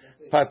stalks,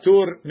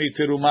 patur mi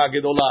teruma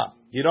gedolah.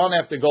 You don't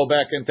have to go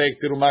back and take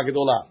teruma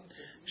gedolah.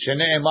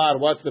 Shene'emar,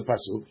 what's the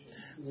pasuk?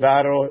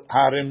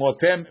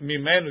 Haremotem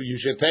mimenu. You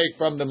should take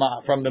from the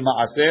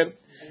maaser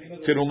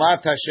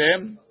terumat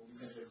Hashem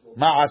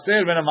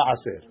maaser v'na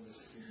maaser.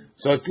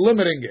 So it's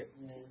limiting it,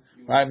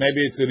 right?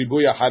 Maybe it's a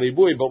ribuya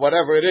haribui, but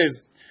whatever it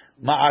is,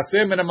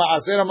 maaser v'na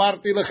maaser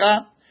amarti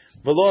lecha.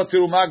 V'lo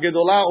teruma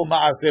gedolah u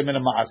maaser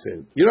v'na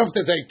maaser. You don't have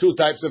to take two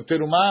types of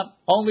teruma,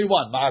 only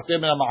one, maaser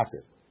v'na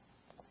maaser.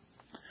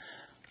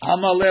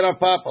 Amalera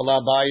papa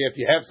labai. If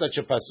you have such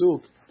a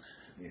pasuk,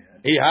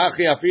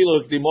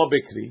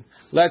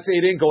 let's say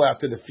he didn't go out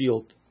to the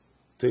field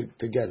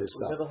to get his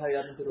stuff.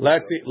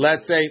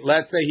 Let's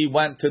say he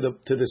went to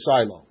the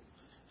silo,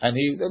 and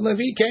the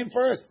Levi came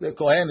first. The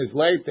Kohen is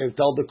late. They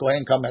told the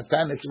Kohen come at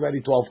 10. It's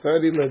already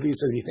 12:30. Levi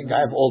says, "You think I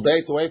have all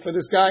day to wait for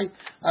this guy?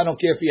 I don't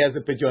care if he has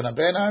a pidyon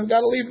ben. I've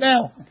got to leave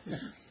now."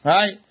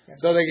 Right?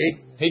 So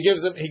he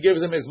gives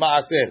him his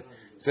maaser.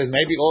 Says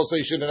maybe also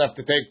he shouldn't have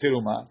to take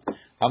teruma.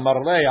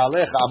 Amar le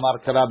alecha amar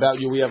kara, about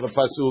you. We have a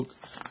pasuk.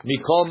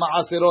 Mikol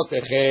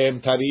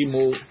maaserotechem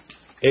tarimu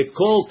et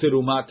kol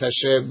terumat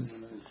Hashem.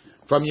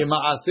 From your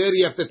maaser,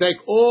 you have to take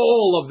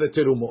all of the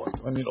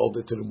terumot. I mean, all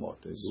the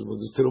terumot. This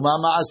is terumah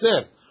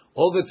maaser.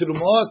 All the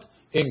terumot,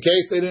 in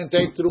case they didn't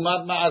take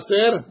terumat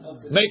maaser,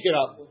 make it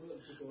up.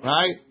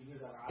 Right?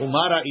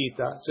 Umara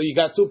ita. So you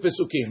got two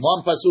pesukim.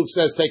 One pasuk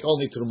says take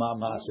only terumah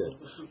maaser.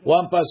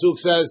 One pasuk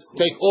says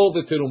take all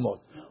the terumot.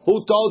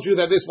 Who told you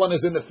that this one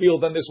is in the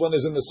field and this one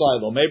is in the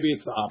silo? Maybe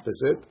it's the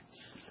opposite.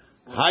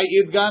 Hai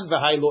idgan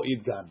v'hai lo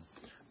idgan.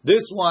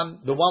 This one,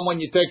 the one when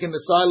you take in the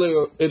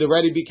silo, it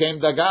already became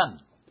dagan.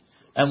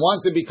 And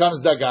once it becomes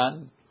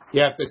dagan,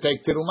 you have to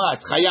take terumah.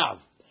 It's chayav.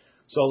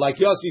 So like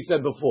Yossi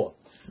said before,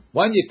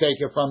 when you take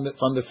it from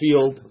the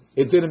field,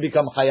 it didn't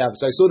become chayav.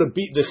 So I sort of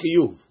beat the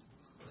chiyuv.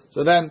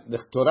 So then the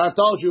Torah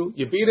told you,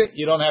 you beat it,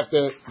 you don't have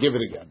to give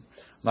it again.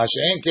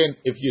 Masha'enken,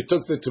 if you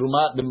took the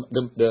terumah,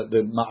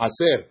 the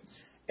ma'aser,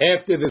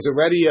 after there's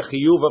already a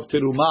chiyuv of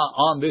terumah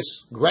on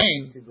this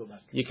grain,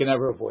 you can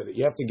never avoid it.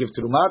 You have to give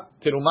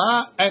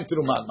terumah and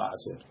terumah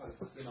maaser.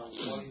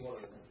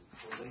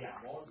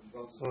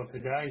 So if the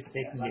guy is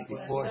taking it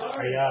before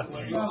Hayat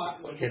and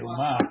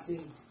terumah,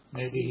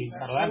 maybe he's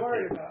not allowed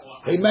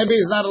to. Maybe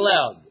he's not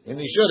allowed, and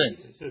he shouldn't,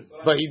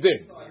 but he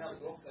did.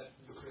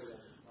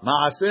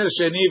 Maaser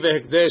sheni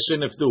vehekdesh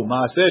sheniftu.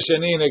 Maaser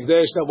sheni and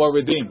hekdesh that were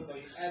redeemed.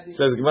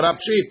 Says Gemara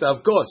Pshita,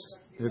 of course.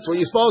 That's what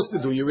you're supposed to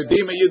do. You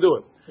redeem it, you do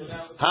it.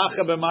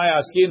 Hacha b'maya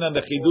askin, and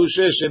the chidush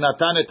is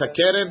shenatan et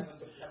hakeren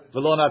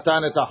v'lo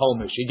natan et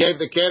hachomish. He gave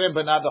the keren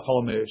but not the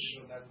chomish.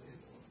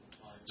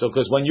 So,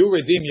 because when you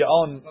redeem your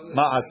own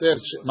maaser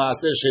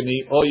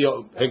sheni or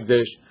your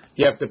hekdesh,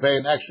 you have to pay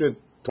an extra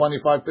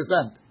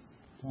 25%.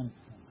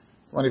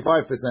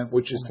 25%,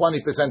 which is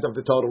 20% of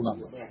the total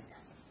number.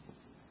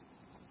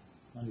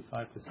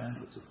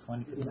 25%, which is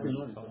 20% of the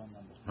total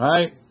number.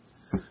 Right?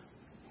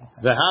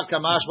 The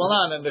hakamash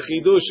malan, and the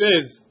chidush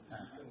is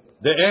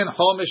the en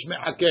chomish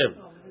me'akev.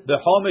 The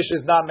chomish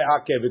is not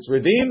me'akev. It's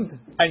redeemed,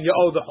 and you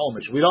owe the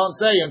chomish. We don't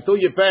say until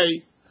you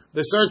pay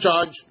the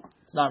surcharge,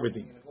 it's not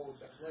redeemed.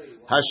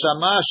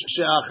 Hashamash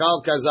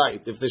she'achal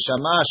kazait. If the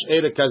shamash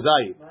ate a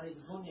kazait,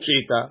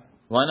 pshita,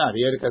 why not?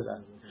 He ate a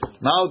kazait.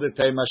 Now the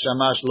tema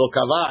shamash lo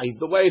kava. He's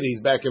the waiter. He's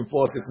back and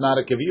forth. It's not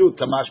a kaviyut.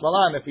 Kamash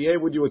malan. If he ate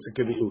with you, it's a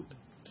kaviyut.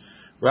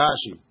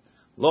 Rashi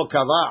lo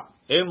kava.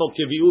 En lo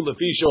kaviyut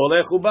lefi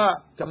she'olech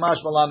uba.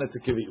 Kamash malan. It's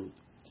a kaviyut.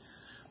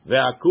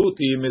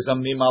 Ve'akuti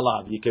mizamnim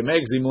alav. You can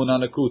make zimun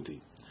on a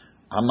kuti.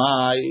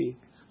 Amai.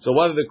 So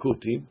what are the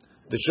kuti?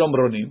 The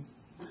shomronim.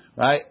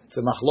 Right? It's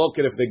a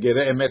machloket if they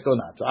gereh emet or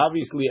not. So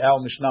obviously our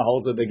Mishnah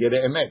holds that they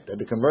gereh emet, that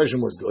the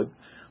conversion was good,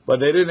 but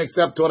they didn't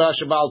accept Torah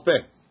Sheba'al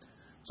Peh.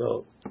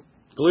 So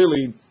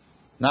clearly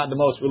not the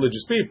most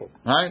religious people,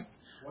 right?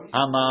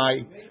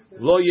 Amai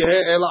lo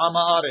yeheh ela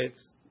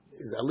amaaretz.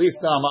 At least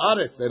the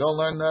amaaretz, they don't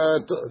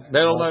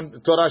learn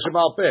Torah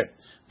Sheba'al Peh.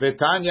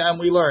 V'tanya, and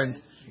we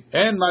learned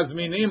en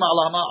mazminim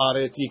al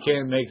amaaretz. You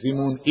can't make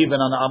zimun even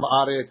on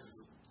amaaretz.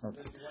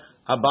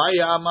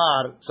 Abaya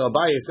Amar, so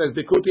Abaya says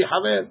Bikuti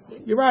Haver.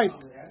 You're right.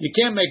 You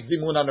can't make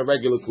zimun on a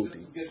regular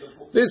kuti.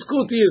 This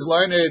kuti is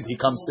learned. He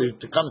comes to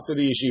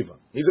the yeshiva.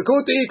 He's a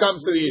kuti. He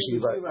comes to the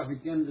yeshiva.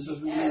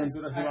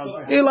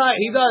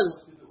 He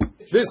does.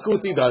 This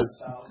kuti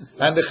does.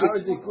 And the how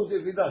is he kuti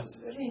if he does?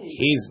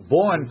 He's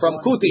born from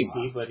kuti.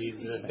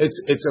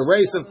 It's a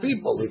race of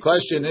people. The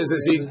question is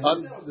he?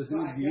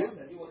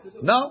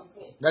 No.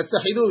 That's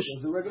the chidush.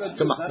 One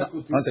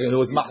second.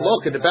 There was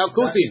machloket about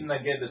kuti.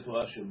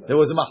 There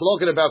was a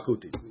machloket about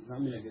kuti.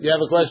 You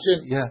have a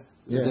question? Yeah.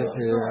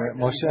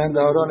 Moshe and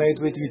Aaron ate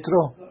with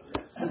Yitro.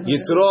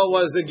 Yitro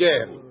was a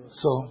ger.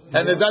 So.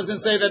 And it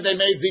doesn't say that they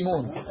made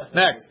zimun.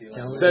 Next.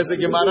 Says the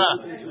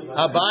Gemara.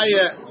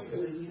 Abaya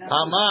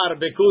Amar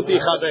bekuti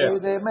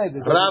chaver.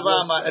 Rava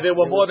Amar. There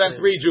were more than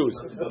 3 Jews.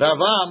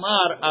 Rava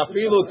Amar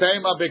afilu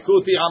tema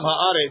bekuti am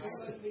haaretz.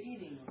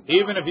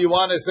 Even if you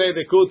want to say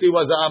the kuti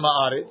was am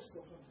haaretz.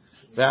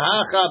 The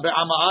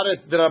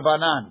Amaaretz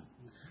Drabanan.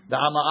 The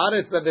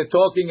Amaaretz that they're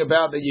talking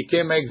about that you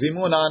can't make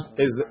zimun on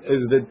there's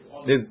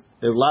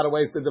a lot of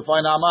ways to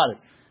define Amaaretz.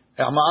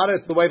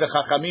 Amaaretz the way the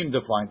Chachamim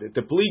defined it.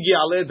 The pligi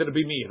aleh Rabbi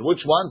Meir.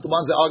 Which ones? The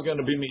ones that argue on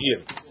Rabbi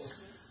Meir.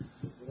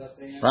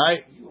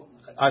 Right?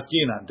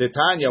 Askina.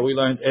 Detanya we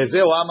learned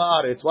Ezeu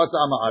Amaaretz. What's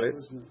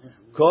Amaaretz?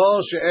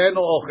 Kol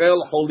she'enu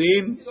ochel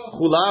chulin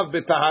chulav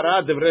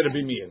betahara devrei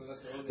Rabbi Meir.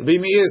 Rabbi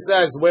Meir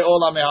says we're all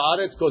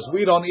Amaaretz because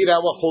we don't eat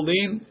our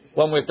chulin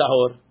when we're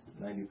tahor.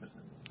 90%.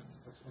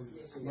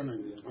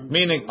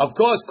 Meaning, of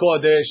course,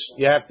 kodesh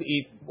you have to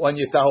eat when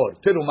you're tahor.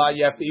 Tiruma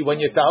you have to eat when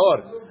you're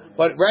tahor.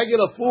 But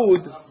regular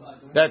food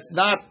that's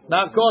not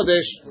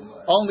kodesh,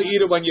 only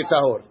eat it when you're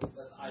tahor.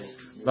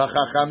 The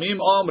chachamim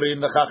omrim.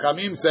 The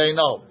chachamim say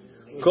no.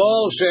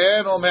 Kol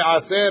she'eno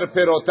me'aser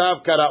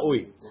perotav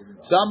karaui.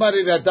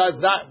 Somebody that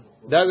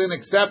doesn't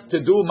accept to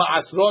do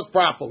ma'asrot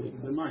properly,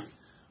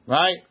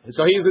 right?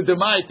 So he's a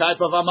demai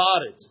type of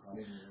amaretz.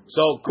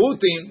 So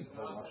kutim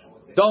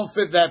don't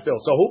fit that bill.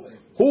 So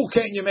who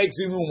can you make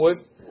zimun with?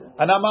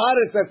 An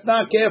amaretz that's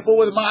not careful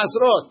with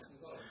ma'asrot.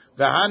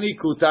 V'hani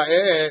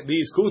kuta'eh,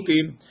 these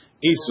kutim,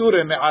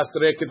 isure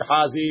me'asre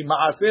kidhazi,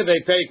 ma'aseh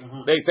they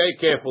take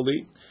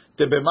carefully.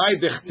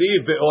 Tebemai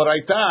dichtiv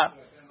be'oraita,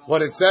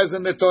 what it says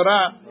in the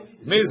Torah,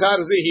 mizhar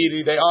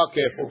zihiri, they are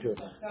careful.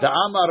 The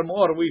Amar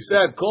Mor, we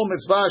said, kol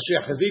mitzvah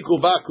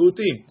she'chaziku ba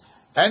kutim.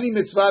 Any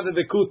mitzvah that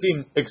the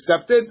kutim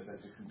accepted,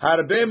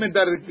 harbe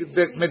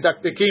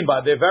medaktekim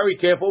ba, they're very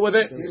careful with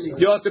it.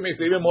 Yotim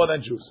is even more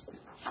than Jews.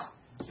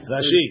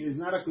 Rashi. It's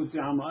not a kuti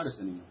amaretz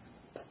anymore.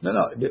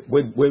 No,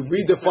 we're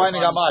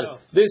redefining Amaretz.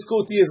 This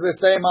kuti is the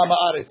same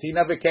Amaretz. He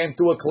never came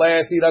to a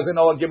class. He doesn't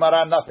know a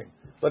Gemara, nothing.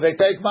 But they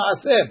take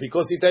Maaser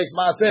because he takes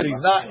Maaser.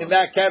 He's not in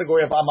that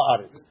category of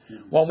Amaretz.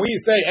 When we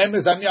say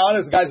Emes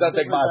Amaretz, guys don't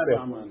take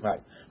Maaser.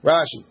 Right.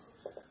 Rashi.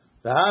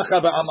 V'hacha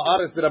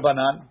ba'Amaretz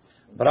d'Rabanan.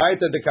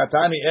 Braita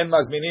dekatani en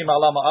mazminim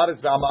ala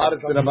Amaretz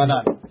ve'Amaretz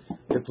d'Rabanan.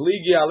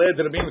 Pligi aleh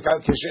d'Rabim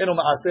k'she'enu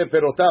Maaser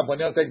perotav. When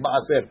you take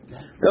Maaser.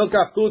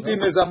 Hilkach kuti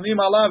mezamnim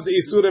alav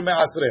de'isure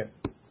Me'asre.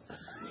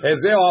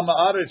 Ezeu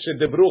Amaretz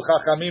shedebru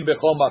chachamim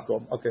bechol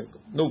makom. Okay.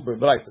 No,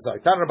 right. Sorry.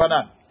 Tan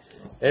Rabanan.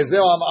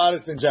 Ezeu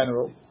Amaretz in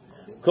general.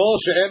 Kol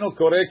she'enu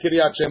koreh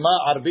Kiryat Shema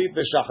arbit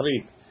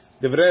v'shachrit.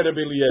 Divrei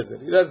Rabbi Eliezer.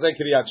 He doesn't say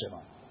Kiryat Shema.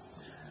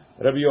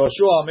 Rabbi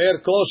Yoshua Omer,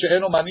 Kol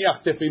she'enu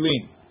maniach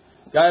tefillin.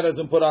 Guy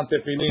doesn't put on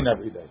tefillin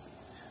every day.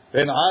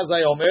 Ben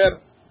Azai Omer,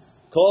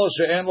 Kol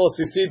she'en lo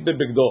sisit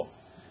bebigdo.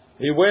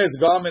 He wears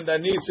garment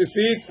that needs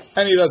sisit,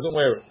 and he doesn't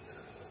wear it.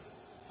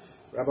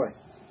 Rabbi.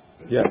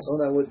 Yes.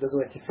 Someone that doesn't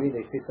wear tefillin,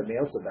 they say something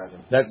else about him.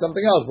 That's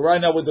something else, but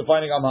right now we're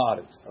defining Am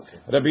Haaretz. Okay.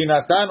 Rabbi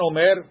Natan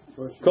Omer,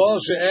 Kol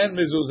she'en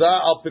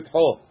mezuzah al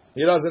pitcho.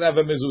 He doesn't have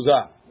a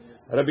mezuzah.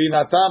 Rabbi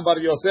Natan Bar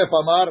Yosef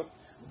Amar,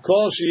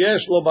 Kol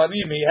sheyesh lo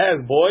banim, he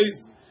has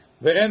boys,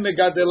 ve'en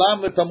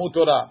megadelam letamut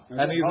Torah,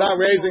 and he's not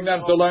raising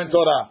them to learn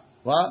Torah.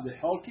 What? The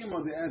Halkim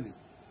or the Adi?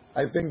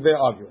 I think they're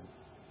arguing.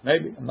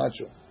 Maybe, I'm not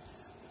sure.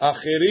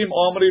 Achirim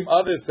Omrim,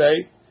 others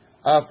say,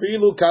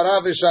 Afilu kara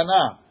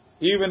v'shana,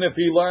 even if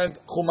he learned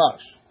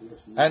Chumash,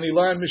 and he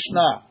learned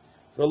Mishnah,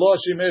 v'lo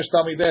shimesh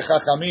tamidei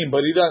chachamim,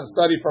 but he doesn't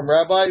study from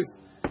rabbis,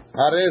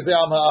 harei ze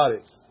am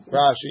haaretz.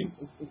 Rashi.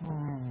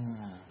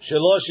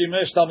 Shelo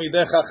shimesh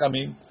talmidei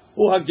chachamim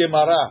hu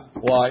hagemara.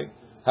 Why?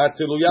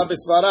 Hatiluya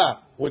b'svara,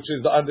 which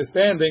is the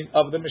understanding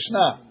of the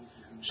Mishnah.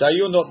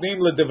 Shayu notnim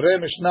ledevrei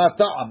Mishnah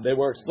ta'am. They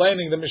were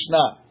explaining the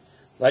Mishnah.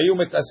 Vayu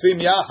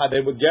mitasvim yachad. They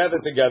would gather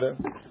together.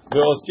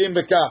 Ve'oskim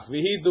bekach.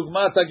 V'hi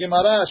dugmat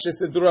hagemara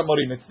shesidura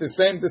morim. It's the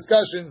same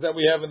discussions that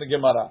we have in the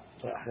Gemara.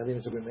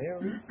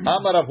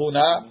 Amar Rav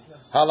Huna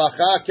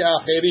halacha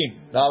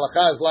ke'acherim. The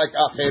halacha is like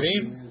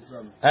acherim,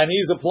 and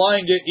he's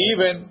applying it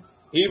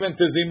even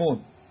to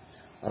zimun.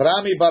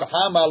 Rami bar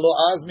Hama lo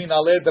azmin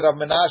aled Rav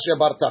Menashe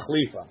bar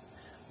Tachlifa.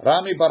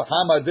 Rami bar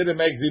Hama didn't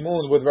make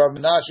zimun with Rav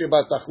Menashe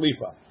bar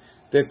Tachlifa.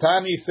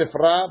 Tetani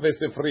sifra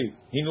ve'sifri.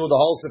 He knew the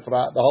whole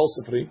sifra, the whole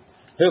sifri.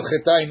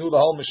 Hilcheta, he knew the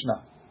whole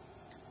Mishnah.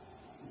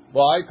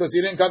 Why? Because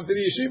he didn't come to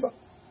the yeshiva.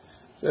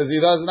 Says he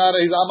doesn't know.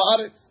 He's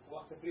Amaretz.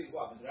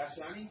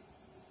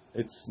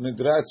 It's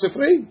Midrash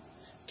Sifri.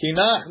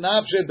 Kinach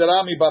nafshe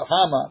derami bar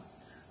Hama.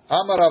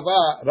 Amar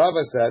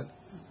Rava said,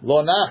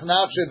 Lo nach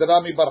nafshe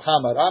derami bar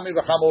Hama. Rami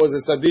bar Hama was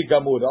a tzaddik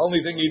gamur. The only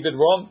thing he did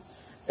wrong,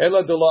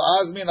 Ela de lo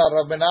azmin al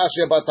Rav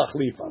Menashe bar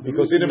Tachlifa,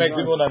 because he didn't make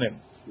zimun on him.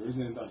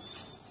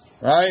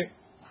 Right?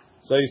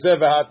 So he said,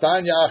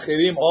 V'hatanya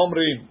achirim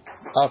omrim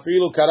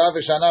afilu kara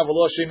v'shana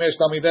v'lo shimesh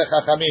talmidei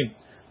chachamim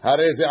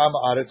harei ze am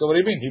haaretz. So what do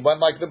you mean? He went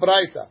like the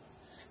Braita.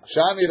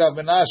 Shani Rav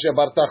Menashe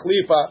bar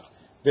Tachlifa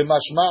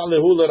v'mashma'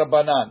 lehu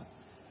l'Rabbanan.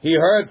 He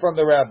heard from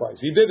the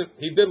rabbis. He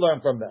did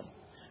learn from them.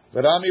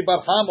 V'Rami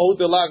bar Hama hu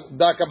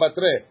daka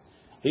batre.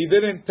 He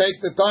didn't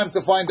take the time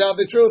to find out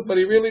the truth, but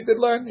he really did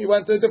learn. He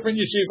went to a different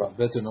yeshiva.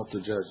 Better not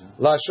to judge.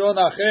 Lashon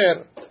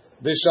acher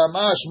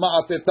v'shamash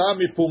ma'ateta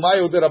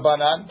mipumayu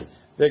d'Rabbanan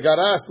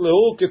v'garas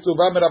lehu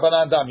ketzuba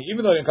m'Rabbanan dami.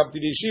 Even though he didn't come to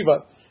the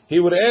yeshiva, he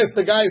would ask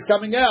the guys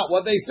coming out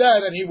what they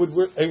said, and he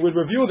would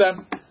review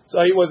them.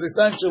 So he was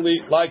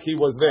essentially like he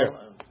was there.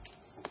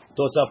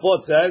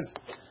 Tosafot says,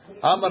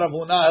 Amar Rav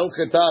Huna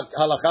hilcheta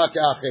halacha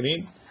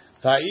ke'acherim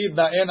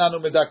ta'idna en anu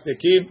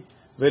medaktekim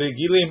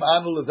v'regilim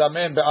anu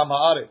lezamen be'am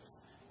haaretz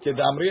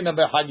kedamrina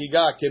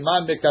be'chagiga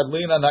keman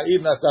bekadlina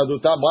na'idna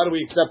sadutam. Why do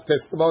we accept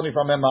testimony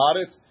from Am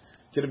Haaretz?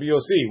 Kirbi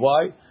Yossi.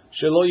 Why?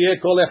 Shelo yeh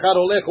kol echad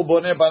olech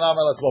uboneh banam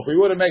el atzmo. If we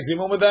wouldn't make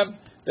zimun with them,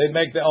 they'd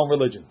make their own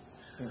religion.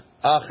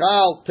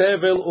 Achal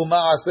tevel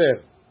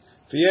u'ma'aser.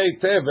 Fiyei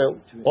tevel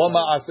or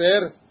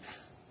ma'aser,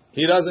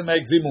 he doesn't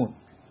make zimun.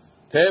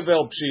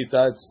 Tevel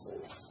pshita,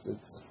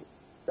 it's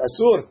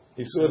asur.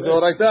 Isur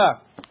d'oraita.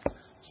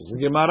 Says the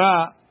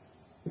Gemara,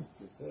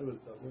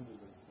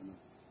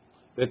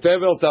 the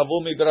tevel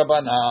tavu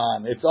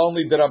midrabanan. It's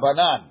only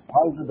drabanan.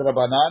 How is it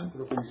drabanan?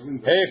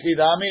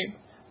 Hechidami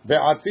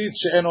be'atzit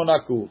she'eno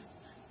nakuv.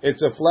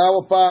 It's a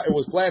flower pot. It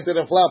was planted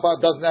in a flower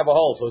pot. Doesn't have a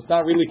hole, so it's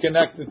not really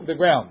connected to the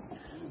ground.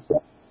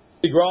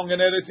 It's growing in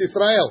Eretz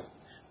Israel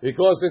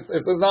because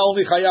it's not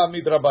only chayav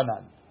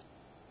midrabanan.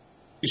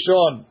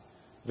 Ishon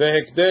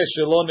vehekdesh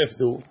shelo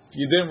nefdu. If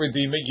you didn't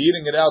redeem it, you're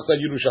eating it outside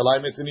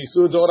Yerushalayim. It's an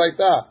isur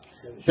d'oraita.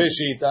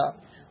 Peshita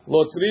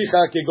lo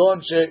tzricha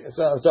kegon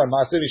sorry,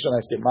 maaser rishon.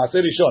 I skipped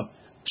maaser rishon.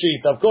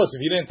 Pshita. Of course,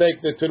 if you didn't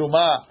take the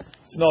teruma,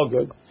 it's no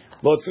good.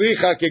 Lo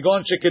tzricha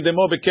kegon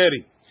shekedemo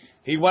bekeri.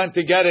 He went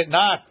to get it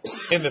not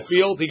in the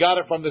field. He got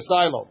it from the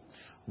silo.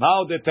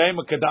 Now the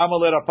tema kedama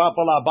lerapapa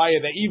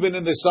la'abaya. That even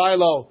in the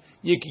silo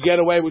you can get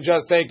away with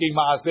just taking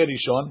maaser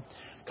rishon.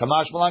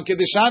 Kamash malan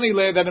kedeshani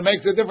le, that it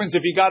makes a difference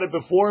if he got it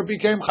before it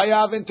became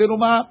chayav in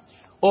teruma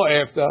or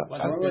after.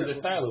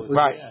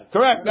 Right,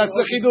 correct. That's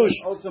the chidush.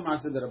 Also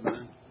maaser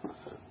d'Rabbanan.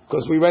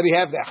 Because we already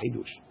have that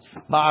chidush.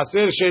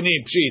 Maaser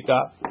sheni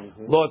pshita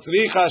lo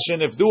tzricha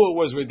shenefdu, it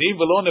was redeemed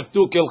v'lo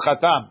nefdu kil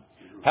chatam.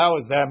 How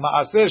is that?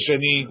 Maaser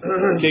sheni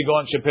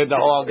kegon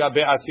shepedao al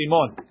gabe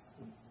asimon,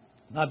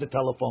 not the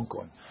telephone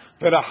coin.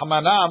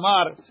 V'rahmana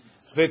amar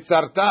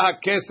v'tzarta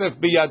hakesef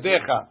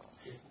biyadecha,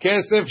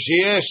 kesef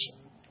sheyesh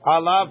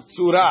alav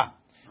tzura.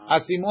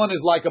 Asimon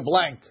is like a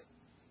blank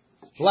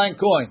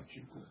coin,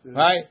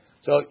 right?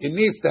 So it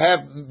needs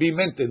to be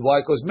minted.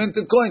 Why? Because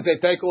minted coins they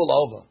take all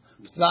over.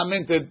 If it's not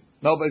minted,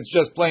 no, but it's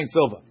just plain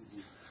silver.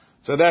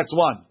 So that's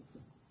one.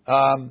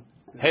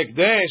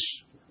 Hekdesh,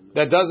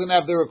 that doesn't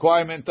have the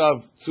requirement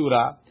of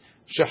tzura.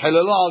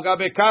 Shechelelo al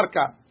gabe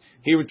karka.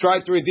 He would try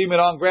to redeem it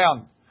on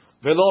ground.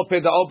 Velo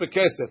pedao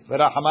bekesef.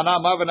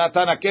 V'rachamana ma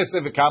v'natana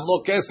kesef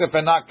v'kamlo kesef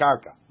and not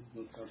karka.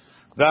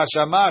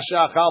 V'ashama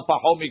she'achal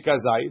paho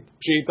mikazayit.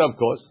 Pshita, of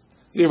course.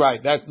 See,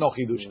 right, that's no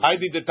chidush. I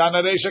did the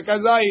tana reisha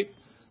kazayit.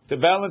 To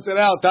balance it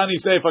out, tani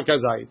seifa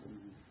kazayit.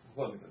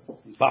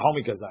 Paho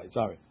mikazayit,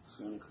 sorry.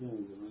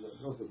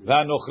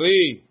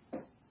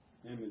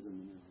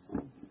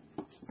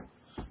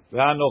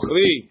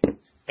 V'anochri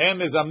em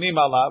mezamnim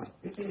alav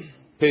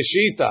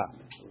peshita.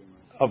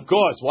 Of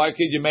course, why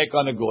could you make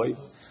on a goy?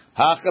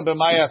 Hacha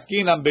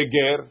b'mayaskinam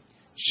beger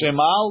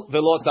shemal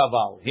velo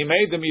taval. He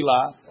made the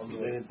milah,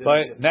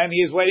 but then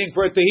he is waiting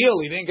for it to heal.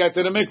 He didn't get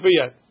to the mikveh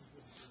yet.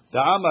 The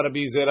Amar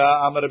Rabbi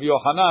Zera, Amar Rabbi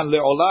Yochanan,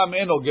 le'olam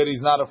eno ger,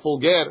 he's not a full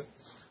ger.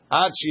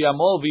 Ad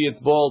sheyamol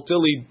v'yitzbol,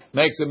 till he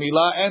makes a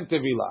milah and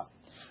tevilah.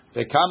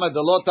 Ve'kama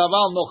delo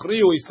taval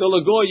nochriu, he's still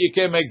a goy, you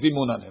can't make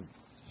zimun on him.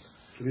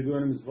 Should we do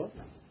any mitzvot?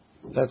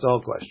 That's the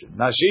whole question.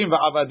 Nashim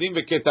va'avadim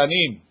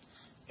v'ketanim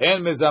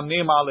en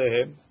mezamnim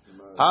alehem.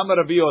 Amar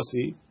Rabbi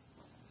Yossi.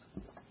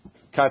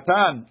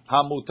 Katan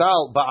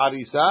hamutal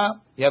ba'arisa.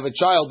 You have a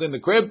child in the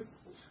crib.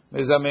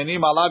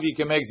 Mezamenim alav, you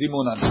can make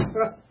zimunan.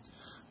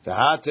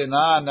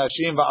 V'hatena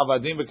nashim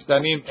va'avadim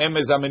v'ketanim en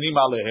mezamenim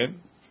alehem.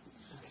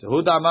 So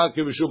who da'amar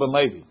ki Yeshua ben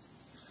Levi?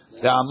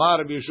 Da'amar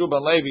Rabbi Yeshua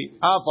ben Levi.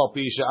 Afal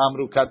pi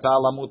she'amru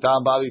katal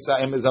hamutal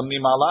ba'arisa en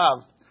mezamenim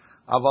alav.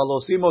 Aval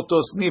osim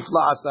oto snif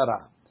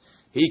la'asara.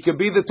 He could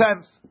be the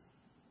 10th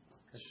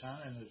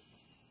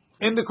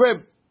in the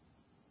crib.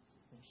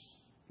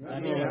 Not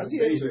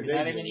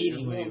even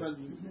eating with him.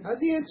 How's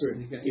he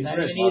answering? Not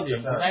even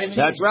eating.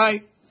 That's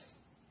right.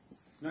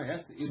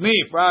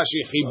 Snif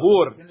Rashi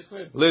Chibur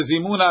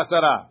lezimun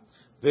asara.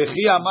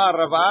 V'chi amar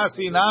Rav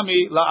Asi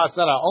nami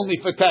la'asara. Only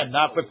for 10,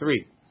 not for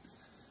 3.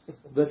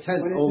 The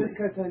 10th only.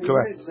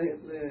 Correct.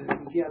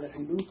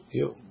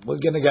 We're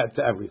going to get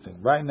to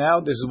everything. Right now,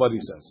 this is what he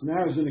says.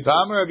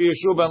 V'amar Rabbi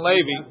Yeshua ben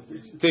Levi,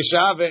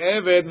 Tisha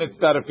ve'eved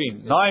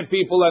mitztarefin. 9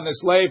 people and a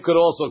slave could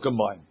also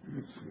combine.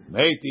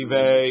 Meiti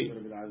vei.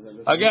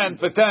 Again,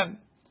 for 10.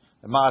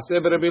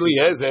 Ma'aseh Rabbi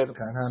Eliezer,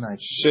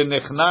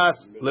 shenichnas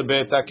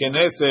lebeit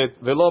haKnesset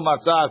ve'lo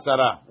matza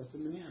asara.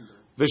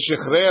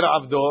 V'shechrer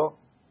avdo.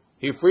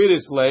 He freed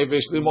his slave.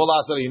 V'shlimol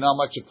asara. You know how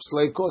much a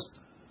slave cost?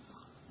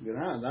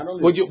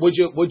 Would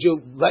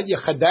you let your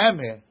chadam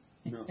here?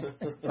 No.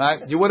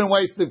 Right? You wouldn't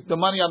waste the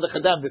money on the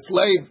chadam. The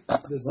slave.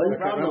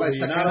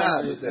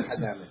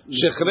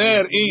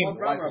 Shechrer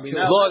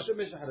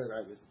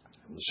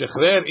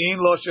in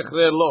lo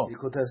shechrer lo.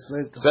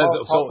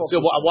 So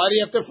why do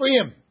you have to free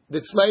him?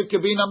 The slave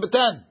could be number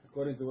 10.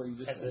 According to what you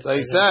just said. So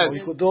he said.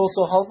 You could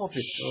also half of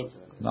it.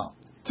 No.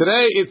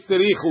 Today it's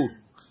terichu.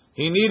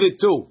 He needed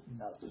 2.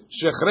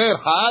 Shechrer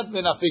had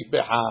v'nafik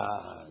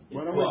behad.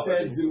 When I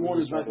said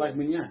Zimun is not like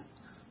minyan.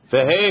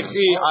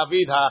 Vehechi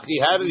avid hachi.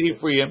 How did he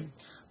free him?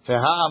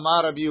 Veha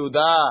amar Rabbi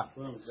Yehuda.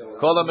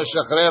 Kol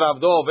ha'meshachrer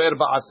avdo over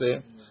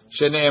ba'aseh.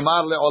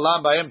 Shene'emar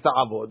le'olam ba'em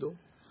ta'avodu.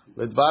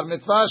 L'dvar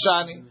mitzvah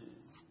shani.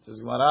 Says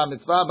Gemara,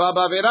 mitzvah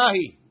baba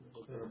verahi.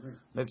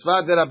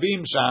 Mitzvah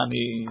derabim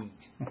shani.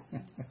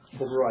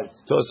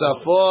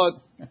 Tosafot.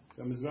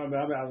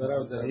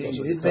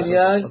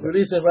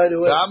 Release it right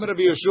away. Amar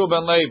Rabbi Yeshua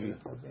ben Levi.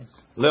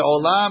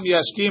 Le'olam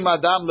yashkim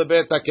adam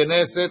lebeit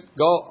haKnesset.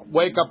 Go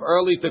wake up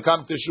early to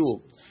come to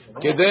shul.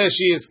 Kedei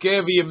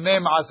sheyizkeh v'yimneh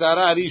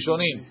ma'asara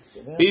rishonim.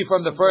 Be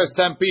from the first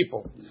 10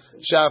 people.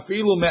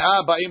 Shafilu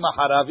me'ah ba'im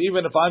acharav.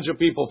 Even if 100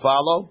 people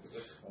follow.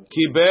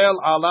 Kibel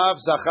alav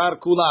zachar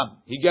kulam.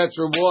 He gets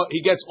reward.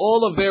 He gets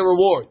all of their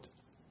reward.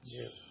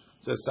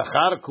 Says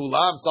zachar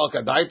kulam sal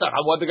kadaita.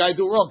 What did the guy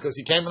do wrong? Because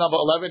he came in number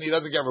 11, he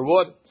doesn't get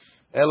reward.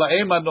 Ela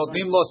ema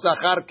notnim lo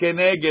zachar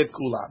keneged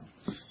kulam.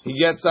 He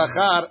gets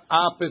zachar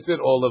opposite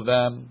all of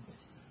them.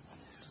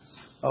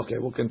 Okay,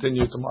 we'll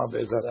continue tomorrow.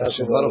 Be'ezrat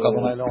Hashem.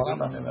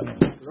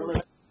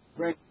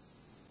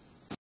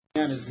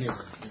 Is here.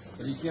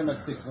 But he came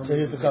at 6. I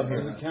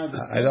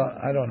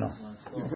don't know.